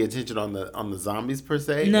focus the attention on the zombies per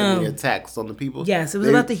se, and the attacks on the people. Yes, it was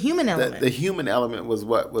about the human element. The human element was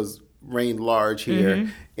what was reigned large here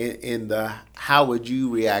in the how would you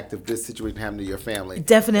react if this situation happened to your family?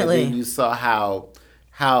 Definitely. And then you saw how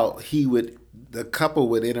the couple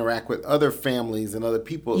would interact with other families and other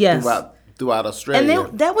people throughout Australia.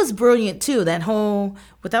 And that was brilliant too. That whole,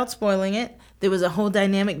 without spoiling it, there was a whole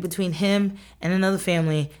dynamic between him and another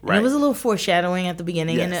family. And it was a little foreshadowing at the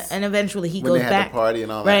beginning. Yes. And eventually he when goes they had back. The party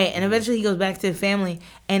and all that. Right. And eventually he goes back to the family.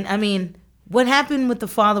 And I mean, what happened with the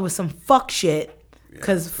father was some fuck shit.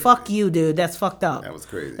 Because fuck you, dude. That's fucked up. That was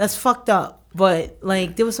crazy. That's fucked up. But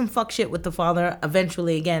like, there was some fuck shit with the father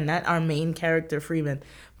eventually. Again, not our main character, Freeman.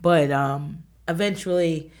 But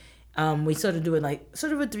eventually We sort of do it like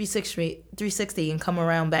sort of a 360 and come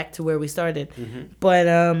around back to where we started. But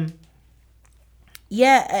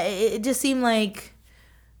yeah, it just seemed like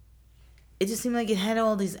it had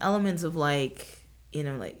all these elements of like, you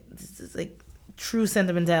know, like this is like true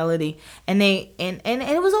sentimentality, and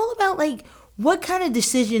it was all about like what kind of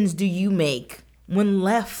decisions do you make when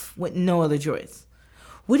left with no other choice?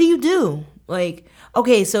 What do you do? Like,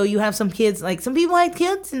 okay, so you have some kids, like some people had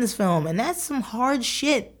kids in this film, and that's some hard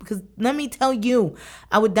shit. Because let me tell you,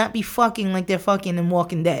 I would not be fucking like they're fucking in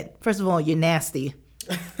Walking Dead. First of all, you're nasty.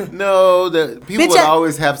 No, the people will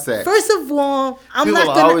always have sex. First of all, I'm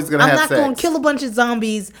not gonna kill a bunch of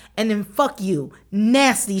zombies and then fuck you.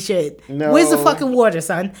 Nasty shit. No. Where's the fucking water,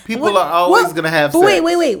 son? People are always gonna have sex.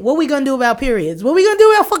 Wait. What we gonna do about periods? What we gonna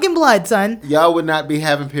do about fucking blood, son? Y'all would not be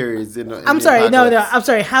having periods. I'm sorry. No. I'm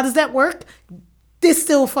sorry. How does that work? This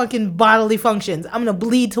still fucking bodily functions. I'm gonna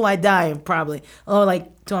bleed till I die, probably. Or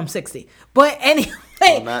like till I'm 60. But anyway.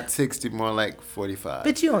 Well, not 60, more like 45.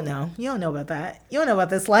 But you don't know. You don't know about that. You don't know about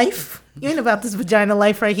this life. You ain't about this vagina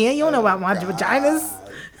life right here. You don't know about my vaginas.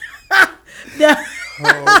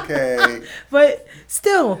 Okay. But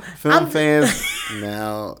still. Film fans,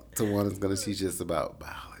 now Tawana's going to teach us about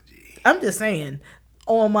biology. I'm just saying,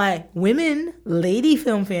 all my women, lady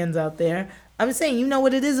film fans out there, I'm just saying, you know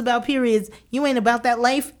what it is about periods. You ain't about that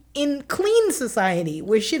life in clean society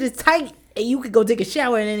where shit is tight. And you could go take a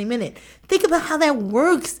shower at any minute. Think about how that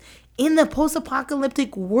works in the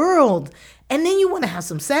post-apocalyptic world. And then you want to have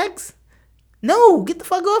some sex? No, get the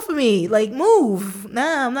fuck off of me. Like, move.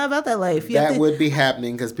 Nah, I'm not about that life. That would be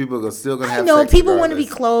happening because people are still going to have sex. I know, people regardless. want to be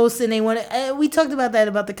close and they want to... we talked about that,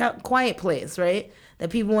 about the Quiet Place, right?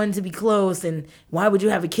 That people wanted to be close, and why would you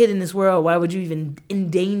have a kid in this world? Why would you even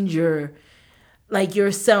endanger, like,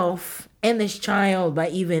 yourself and this child by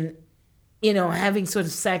even... you know, having sort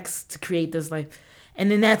of sex to create this life. And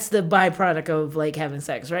then that's the byproduct of, like, having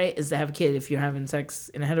sex, right? Is to have a kid if you're having sex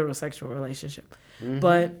in a heterosexual relationship. Mm-hmm.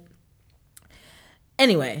 But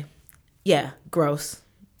anyway, yeah, gross.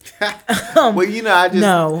 Well, you know,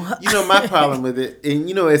 you know, my problem with it, and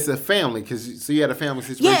you know, it's a family, so you had a family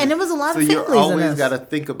situation. Yeah, and there was a lot of families. So you always got to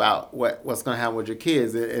think about what's going to happen with your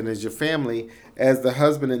kids, and as your family, as the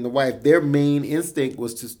husband and the wife, their main instinct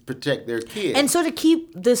was to protect their kids and sort of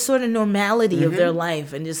keep this sort of normality of their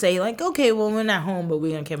life, and just say like, okay, well, we're not home, but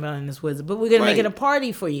we're gonna camp out in this woods, but we're gonna make it a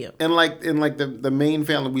party for you. And like the main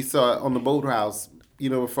family we saw on the boathouse. You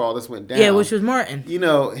know, before all this went down. Yeah, which was Martin. You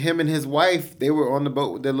know, him and his wife, they were on the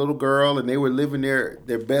boat with their little girl, and they were living their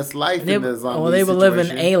best life in the zombie they were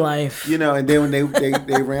situation. living a life. You know, and then when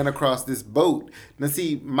they ran across this boat. Now,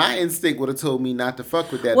 see, my instinct would have told me not to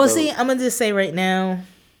fuck with that boat. See, I'm going to just say right now,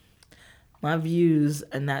 my views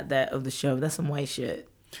are not that of the show. That's some white shit.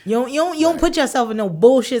 You don't put yourself in no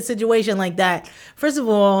bullshit situation like that. First of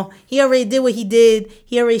all, he already did what he did.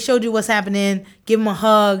 He already showed you what's happening. Give him a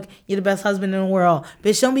hug. You're the best husband in the world.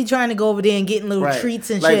 Bitch, don't be trying to go over there and getting little treats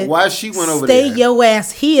and shit. Like, why she went over there? Stay your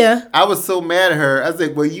ass here. I was so mad at her. I was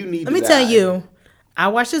like, well, you need to Let me tell you. I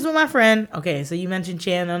watched this with my friend. Okay, so you mentioned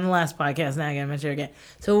Chan on the last podcast. Now I gotta mention her again.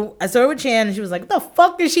 So I saw her with Chan, and she was like, what the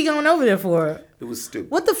fuck is she going over there for? It was stupid.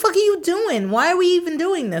 What the fuck are you doing? Why are we even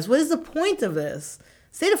doing this? What is the point of this?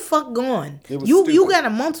 Stay the fuck gone. You got a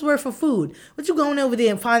month's worth of food. What you going over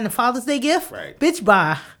there and find the Father's Day gift? Right. Bitch,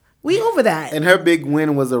 bye. We over that. And her big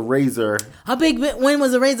win was a razor. Her big win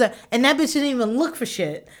was a razor. And that bitch didn't even look for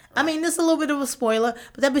shit. I mean, this is a little bit of a spoiler,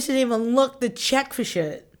 but that bitch didn't even look to check for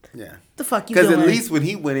shit. Yeah. The fuck you doing? Because at least when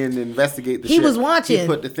he went in to investigate the shit, he was watching. He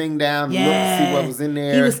put the thing down, looked to see what was in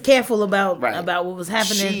there. He was careful about what was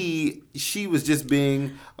happening. She was just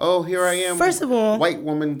being, oh, here I am. First of all, white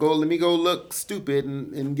woman, let me go look stupid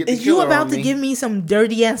and get the killer on me. Is you about to give me some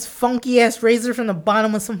dirty ass, funky ass razor from the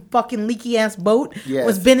bottom of some fucking leaky ass boat? Yes.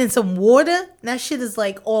 Was been in some water? That shit is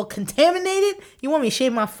like all contaminated? You want me to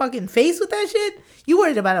shave my fucking face with that shit? You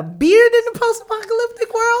worried about a beard in the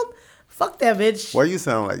post-apocalyptic world? Fuck that bitch. Why you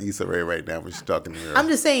sound like Issa Rae right now when she's talking to her? I'm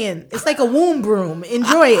just saying, it's like a womb broom.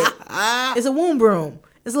 Enjoy it. It's a womb broom.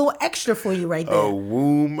 It's a little extra for you right there. A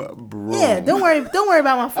womb broom. Yeah, don't worry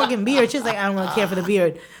about my fucking beard. She's like, I don't really care for the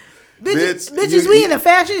beard. Bitches, we in a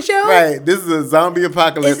fashion show? Right. This is a zombie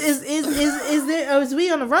apocalypse. Is we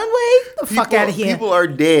on the runway? The fuck out of here. People are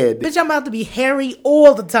dead. Bitch, I'm about to be hairy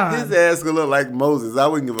all the time. His ass gonna look like Moses. I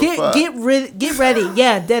wouldn't give a fuck. Get ready.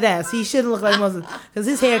 Yeah, dead ass. He shouldn't look like Moses. Because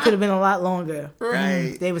his hair could have been a lot longer.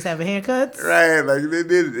 Right. They was having haircuts. Right. Like they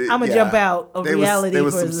did it. I'm gonna jump out of reality. There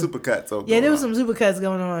was some supercuts. Yeah, there was some supercuts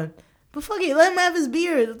going on. But fuck it, let him have his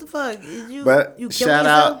beard. What the fuck? You But killing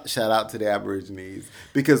shout yourself? out to the Aborigines,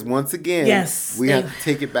 because once again, Yes, we have to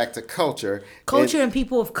take it back to culture. Culture and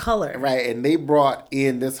people of color. Right, and they brought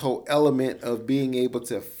in this whole element of being able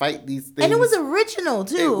to fight these things. And it was original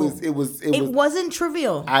too. It was. It wasn't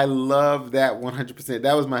trivial. I love that 100%.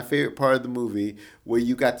 That was my favorite part of the movie, where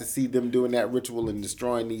you got to see them doing that ritual and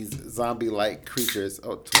destroying these zombie-like creatures.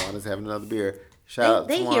 Oh, Tawana's having another beer. Shout out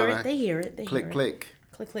to They Tawana. hear it. They hear it. They Click, hear it. click.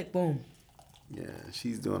 Click, click, boom. Yeah,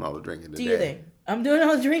 she's doing all the drinking today. Do your thing. I'm doing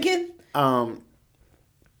all the drinking.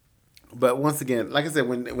 But once again, like I said,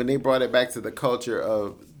 when they brought it back to the culture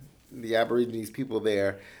of the Aborigines people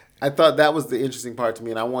there, I thought that was the interesting part to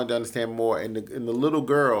me, and I wanted to understand more. And the little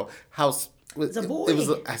girl, It's a boy.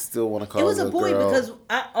 I still want to call It was a a boy girl. because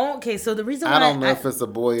okay. So the reason why I don't know if it's a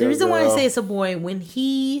boy. The or reason why I girl. say it's a boy, when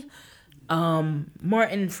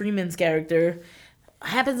Martin Freeman's character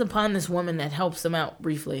happens upon this woman that helps him out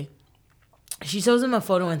briefly. She shows him a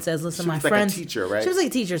photo and says, "Listen, She my was like a friends." teacher, right? She was like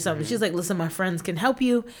a teacher or something. She's like, "Listen, my friends can help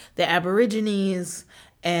you. They're Aborigines,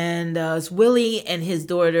 and it's Willie and his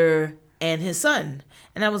daughter and his son."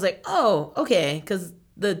 And I was like, "Oh, okay," because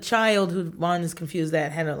the child who Vaughn is confused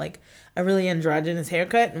at had a really androgynous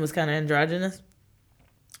haircut and was kind of androgynous.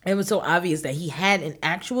 It was so obvious that he had an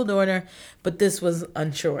actual daughter, but this was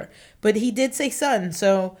unsure. But he did say son,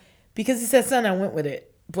 so because he said son, I went with it.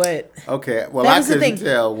 But Okay, well, that I was the couldn't thing.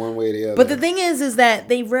 tell one way or the other. But the thing is that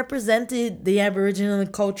they represented the Aboriginal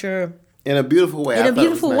culture in a beautiful way. in I a thought it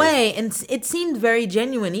was beautiful nice. way, and it seemed very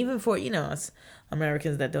genuine, even for us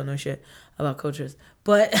Americans that don't know shit about cultures.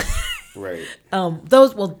 But Right.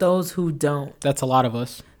 those who don't, That's a lot of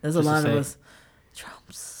us. there's a just to lot of say. us.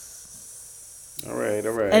 Trumps. All right.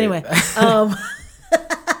 Anyway,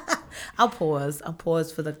 I'll pause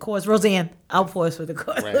for the cause. Roseanne, I'll pause for the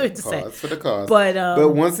cause. Let me Right. just say. Pause for the cause.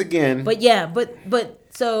 But once again, But yeah, but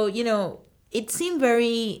so it seemed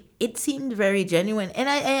very genuine, and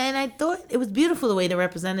I thought it was beautiful the way they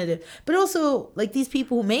represented it. But also, like, these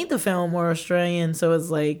people who made the film were Australian, so it's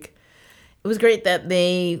like it was great that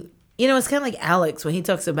they, it's kind of like Alex when he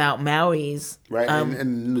talks about Maoris, right,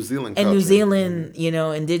 and New Zealand and New culture. Zealand,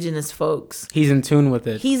 indigenous folks. He's in tune with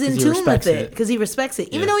it. He's in 'cause he tune with respects it because he respects it.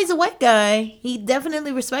 Even Yeah. though he's a white guy, he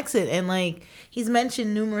definitely respects it. And like he's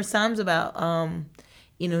mentioned numerous times about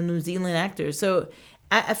New Zealand actors. So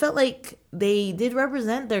I felt like they did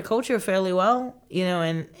represent their culture fairly well,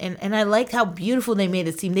 and I liked how beautiful they made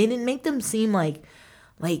it seem. They didn't make them seem like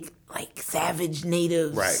savage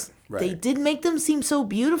natives. Right. They did make them seem so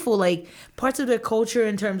beautiful, like parts of their culture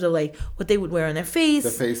in terms of like what they would wear on their face,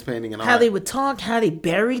 The face painting and all how that. they would talk, how they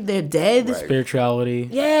buried their dead. Right. Spirituality.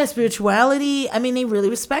 Yeah, spirituality. I mean, they really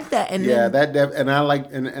respect that. And Yeah, then, and I like,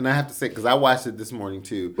 and I have to say, because I watched it this morning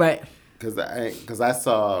too. right. Because I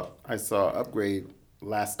saw Upgrade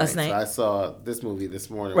last night. Last night. So I saw this movie this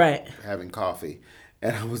morning. Right. Having coffee,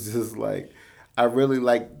 and I was just like, I really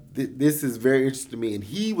like this is very interesting to me, and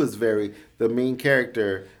he was the main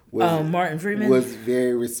character. Martin Freeman was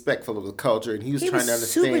very respectful of the culture, and he was trying to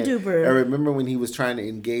was super understand. duper. I remember when he was trying to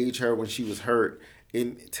engage her when she was hurt,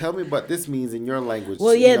 and tell me what this means in your language.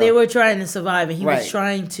 Well, yeah, they were trying to survive, and he Right. was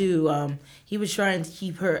trying to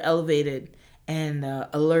keep her elevated and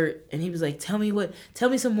alert. And he was like, "Tell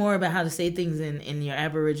me some more about how to say things in your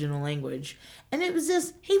Aboriginal language." And it was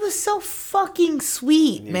just, he was so fucking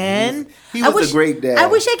sweet, man. he was a great dad. I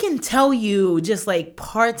wish I can tell you just like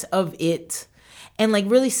parts of it. And like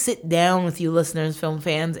really sit down with you listeners, film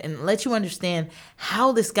fans, and let you understand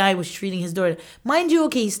how this guy was treating his daughter. Mind you,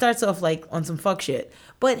 okay, he starts off like on some fuck shit,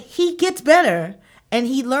 but he gets better and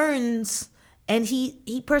he learns and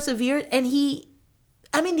he persevered and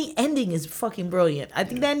the ending is fucking brilliant. I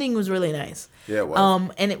think the ending was really nice. Yeah, it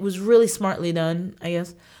was. And it was really smartly done, I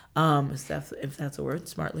guess. If that's a word,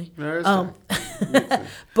 smartly. No,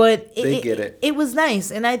 But They get it. It was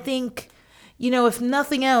nice, and I think, if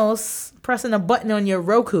nothing else, pressing a button on your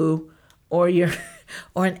Roku or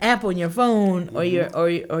or an app on your phone or your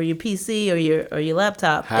PC or your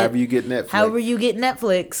laptop, however you get Netflix. however you get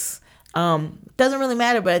Netflix, doesn't really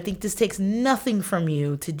matter. But I think this takes nothing from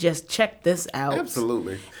you to just check this out.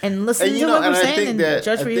 Absolutely. And listen to what we're saying and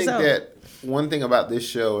judge for yourself. I think that one thing about this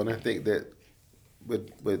show, and I think that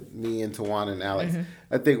with me and Tawana and Alex, Mm-hmm.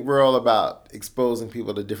 I think we're all about exposing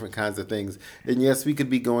people to different kinds of things. And yes, we could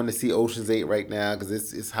be going to see Ocean's 8 right now because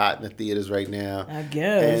it's hot in the theaters right now. I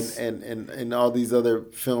guess. And all these other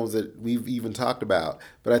films that we've even talked about.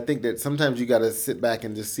 But I think that sometimes you got to sit back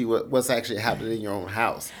and just see what's actually happening in your own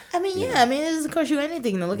house. I mean, yeah. I mean, it doesn't cost you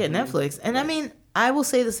anything to look at Netflix. And I mean, I will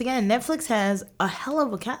say this again. Netflix has a hell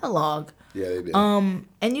of a catalog Yeah, they did.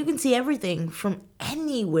 And you can see everything from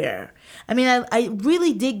anywhere. I mean, I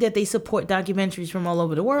really dig that they support documentaries from all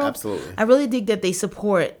over the world. Absolutely. I really dig that they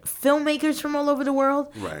support filmmakers from all over the world.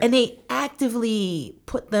 Right. And they actively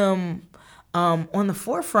put them on the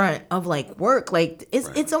forefront of like work. Like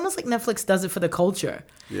it's almost like Netflix does it for the culture.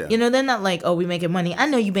 Yeah. You know, they're not like, oh, we making money. I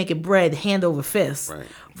know you making bread hand over fist. Right,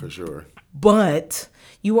 for sure. But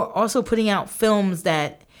you are also putting out films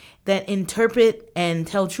that interpret and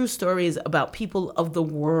tell true stories about people of the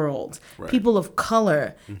world, people of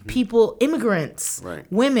color, people, immigrants,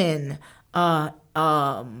 women,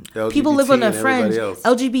 people live on the fringe,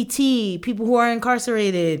 LGBT, people who are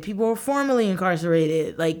incarcerated, people who are formerly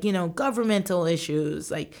incarcerated, like, you know, governmental issues,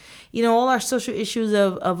 like, you know, all our social issues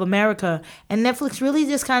of America. And Netflix really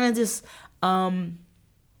just kind of just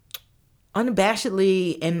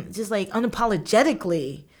unabashedly and just like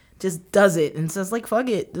unapologetically just does it and says like, fuck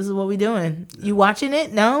it, this is what we doing. You watching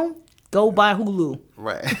it? No? Go buy Hulu.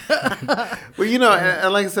 Right. Well, you know,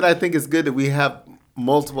 and like I said, I think it's good that we have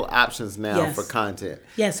multiple options now for content.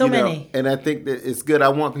 Yeah, so many. And I think that it's good. I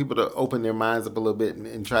want people to open their minds up a little bit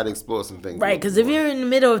and try to explore some things. Right, because if you're in the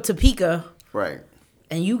middle of Topeka, right,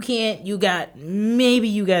 and you got maybe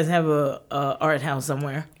you guys have a art house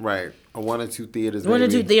somewhere. Right. Or one or two theaters. One or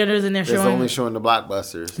two theaters, and they're only showing the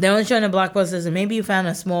blockbusters. They're only showing the blockbusters, and maybe you found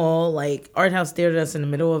a small like art house theater that's in the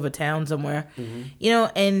middle of a town somewhere. You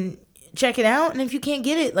know, and check it out. And if you can't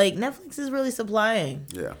get it, like Netflix is really supplying.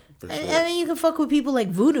 Yeah. For sure. I mean, you can fuck with people like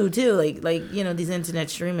Voodoo too, like you know, these internet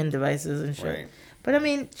streaming devices and shit. Right. But I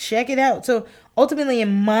mean, check it out. So ultimately,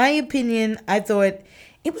 in my opinion, I thought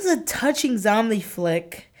it was a touching zombie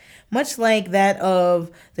flick, much like that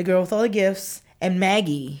of The Girl with All the Gifts and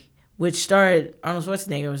Maggie, which starred Arnold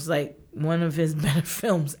Schwarzenegger. It was like one of his better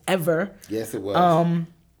films ever. Yes, it was.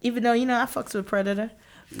 Even though, you know, I fucks with Predator.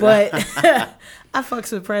 But I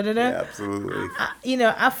fucks with Predator. Yeah, absolutely.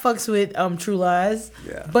 I fucks with True Lies.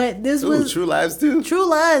 Yeah. But this was True Lies too. True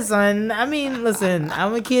Lies, son. I mean, listen,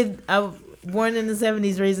 I'm a kid. I was born in the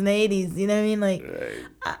 70s, raised in the 80s. You know what I mean? Like,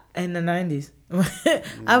 in the 90s.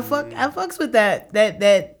 I fucks with that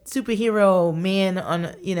superhero man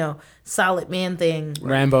on, you know, solid man thing.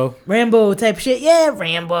 Rambo type shit. Yeah,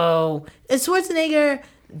 Rambo. It's Schwarzenegger,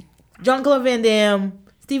 Jean-Claude Van Damme,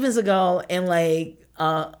 Steven Seagal, and like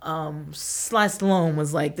Sly Stallone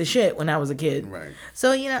was like the shit when I was a kid. Right.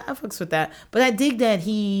 So, you know, I fucks with that. But I dig that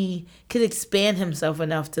he could expand himself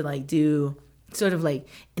enough to like do sort of like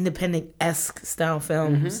independent-esque style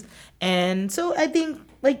films. And so I think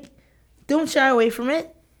like don't shy away from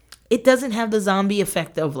it. It doesn't have the zombie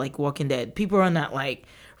effect of like Walking Dead. People are not like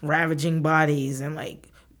ravaging bodies and like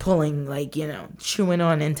pulling, like, you know, chewing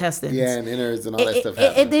on intestines. Yeah, and innards and all that stuff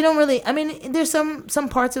happens. They don't really, I mean, there's some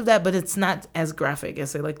parts of that, but it's not as graphic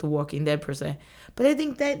as, like, The Walking Dead, per se. But I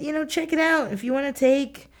think that, you know, check it out. If you want to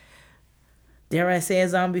take, dare I say, a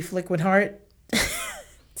zombie flick with heart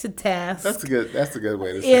to task. That's a good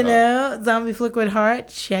way to say it. You know, zombie flick with heart,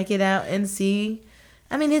 check it out and see.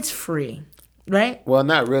 I mean, it's free. Right? Well,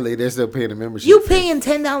 not really. They're still paying a membership. You paying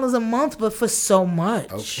 $10 a month, but for so much.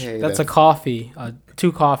 Okay, that's a coffee,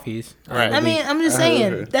 2 coffees. Right. I mean, I'm just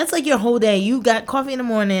saying that's like your whole day. You got coffee in the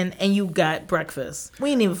morning and you got breakfast.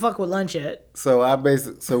 We ain't even fuck with lunch yet. So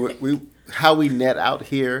we how we net out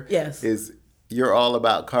here. Yes. Is you're all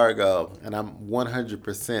about cargo and I'm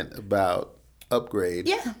 100% about upgrade.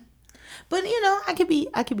 Yeah. But you know, I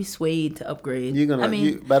could be swayed to upgrade. You're gonna. I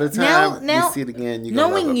mean, by the time now, you see it again, you're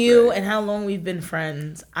knowing you and how long we've been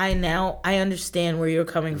friends, I understand where you're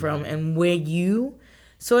coming from and where you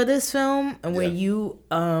saw this film and where you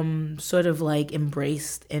sort of like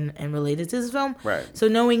embraced and related to this film. Right. So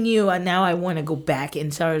knowing you, now I want to go back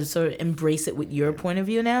and sort of embrace it with your point of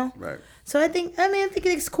view now. Right. So I think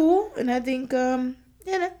it's cool, and I think you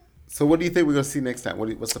know. So what do you think we're gonna see next time?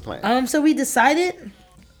 What's the plan? So we decided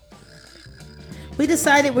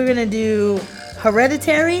we're gonna do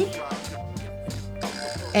Hereditary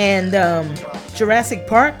and Jurassic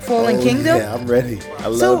Park: Fallen Kingdom. Yeah, I'm ready. I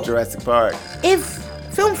love Jurassic Park. If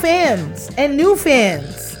film fans and new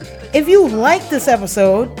fans, if you like this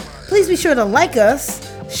episode, please be sure to like us,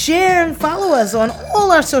 share, and follow us on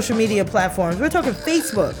all our social media platforms. We're talking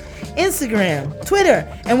Facebook, Instagram, Twitter,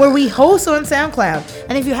 and where we host on SoundCloud.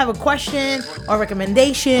 And if you have a question or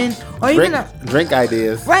recommendation or even drink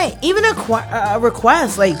ideas, right, even a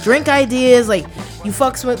request, like drink ideas, like you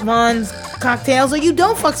fucks with Vaughn's cocktails or you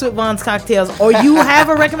don't fucks with Vaughn's cocktails, or you have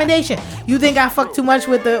a recommendation, you think I fuck too much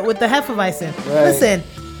with the Hefeweizen. Right. Listen,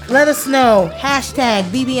 let us know.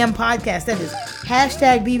 #BBM Podcast. That is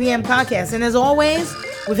 #BBM Podcast. And as always,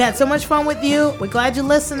 we've had so much fun with you. We're glad you're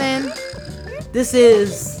listening. This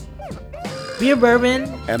is beer, bourbon,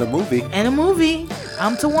 And a movie. and a movie.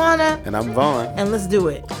 I'm Tawana, And I'm Vaughn. and let's do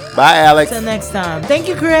it. Bye, Alex. Till next time. Thank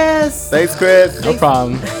you, Chris. Thanks, Chris. No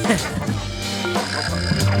problem.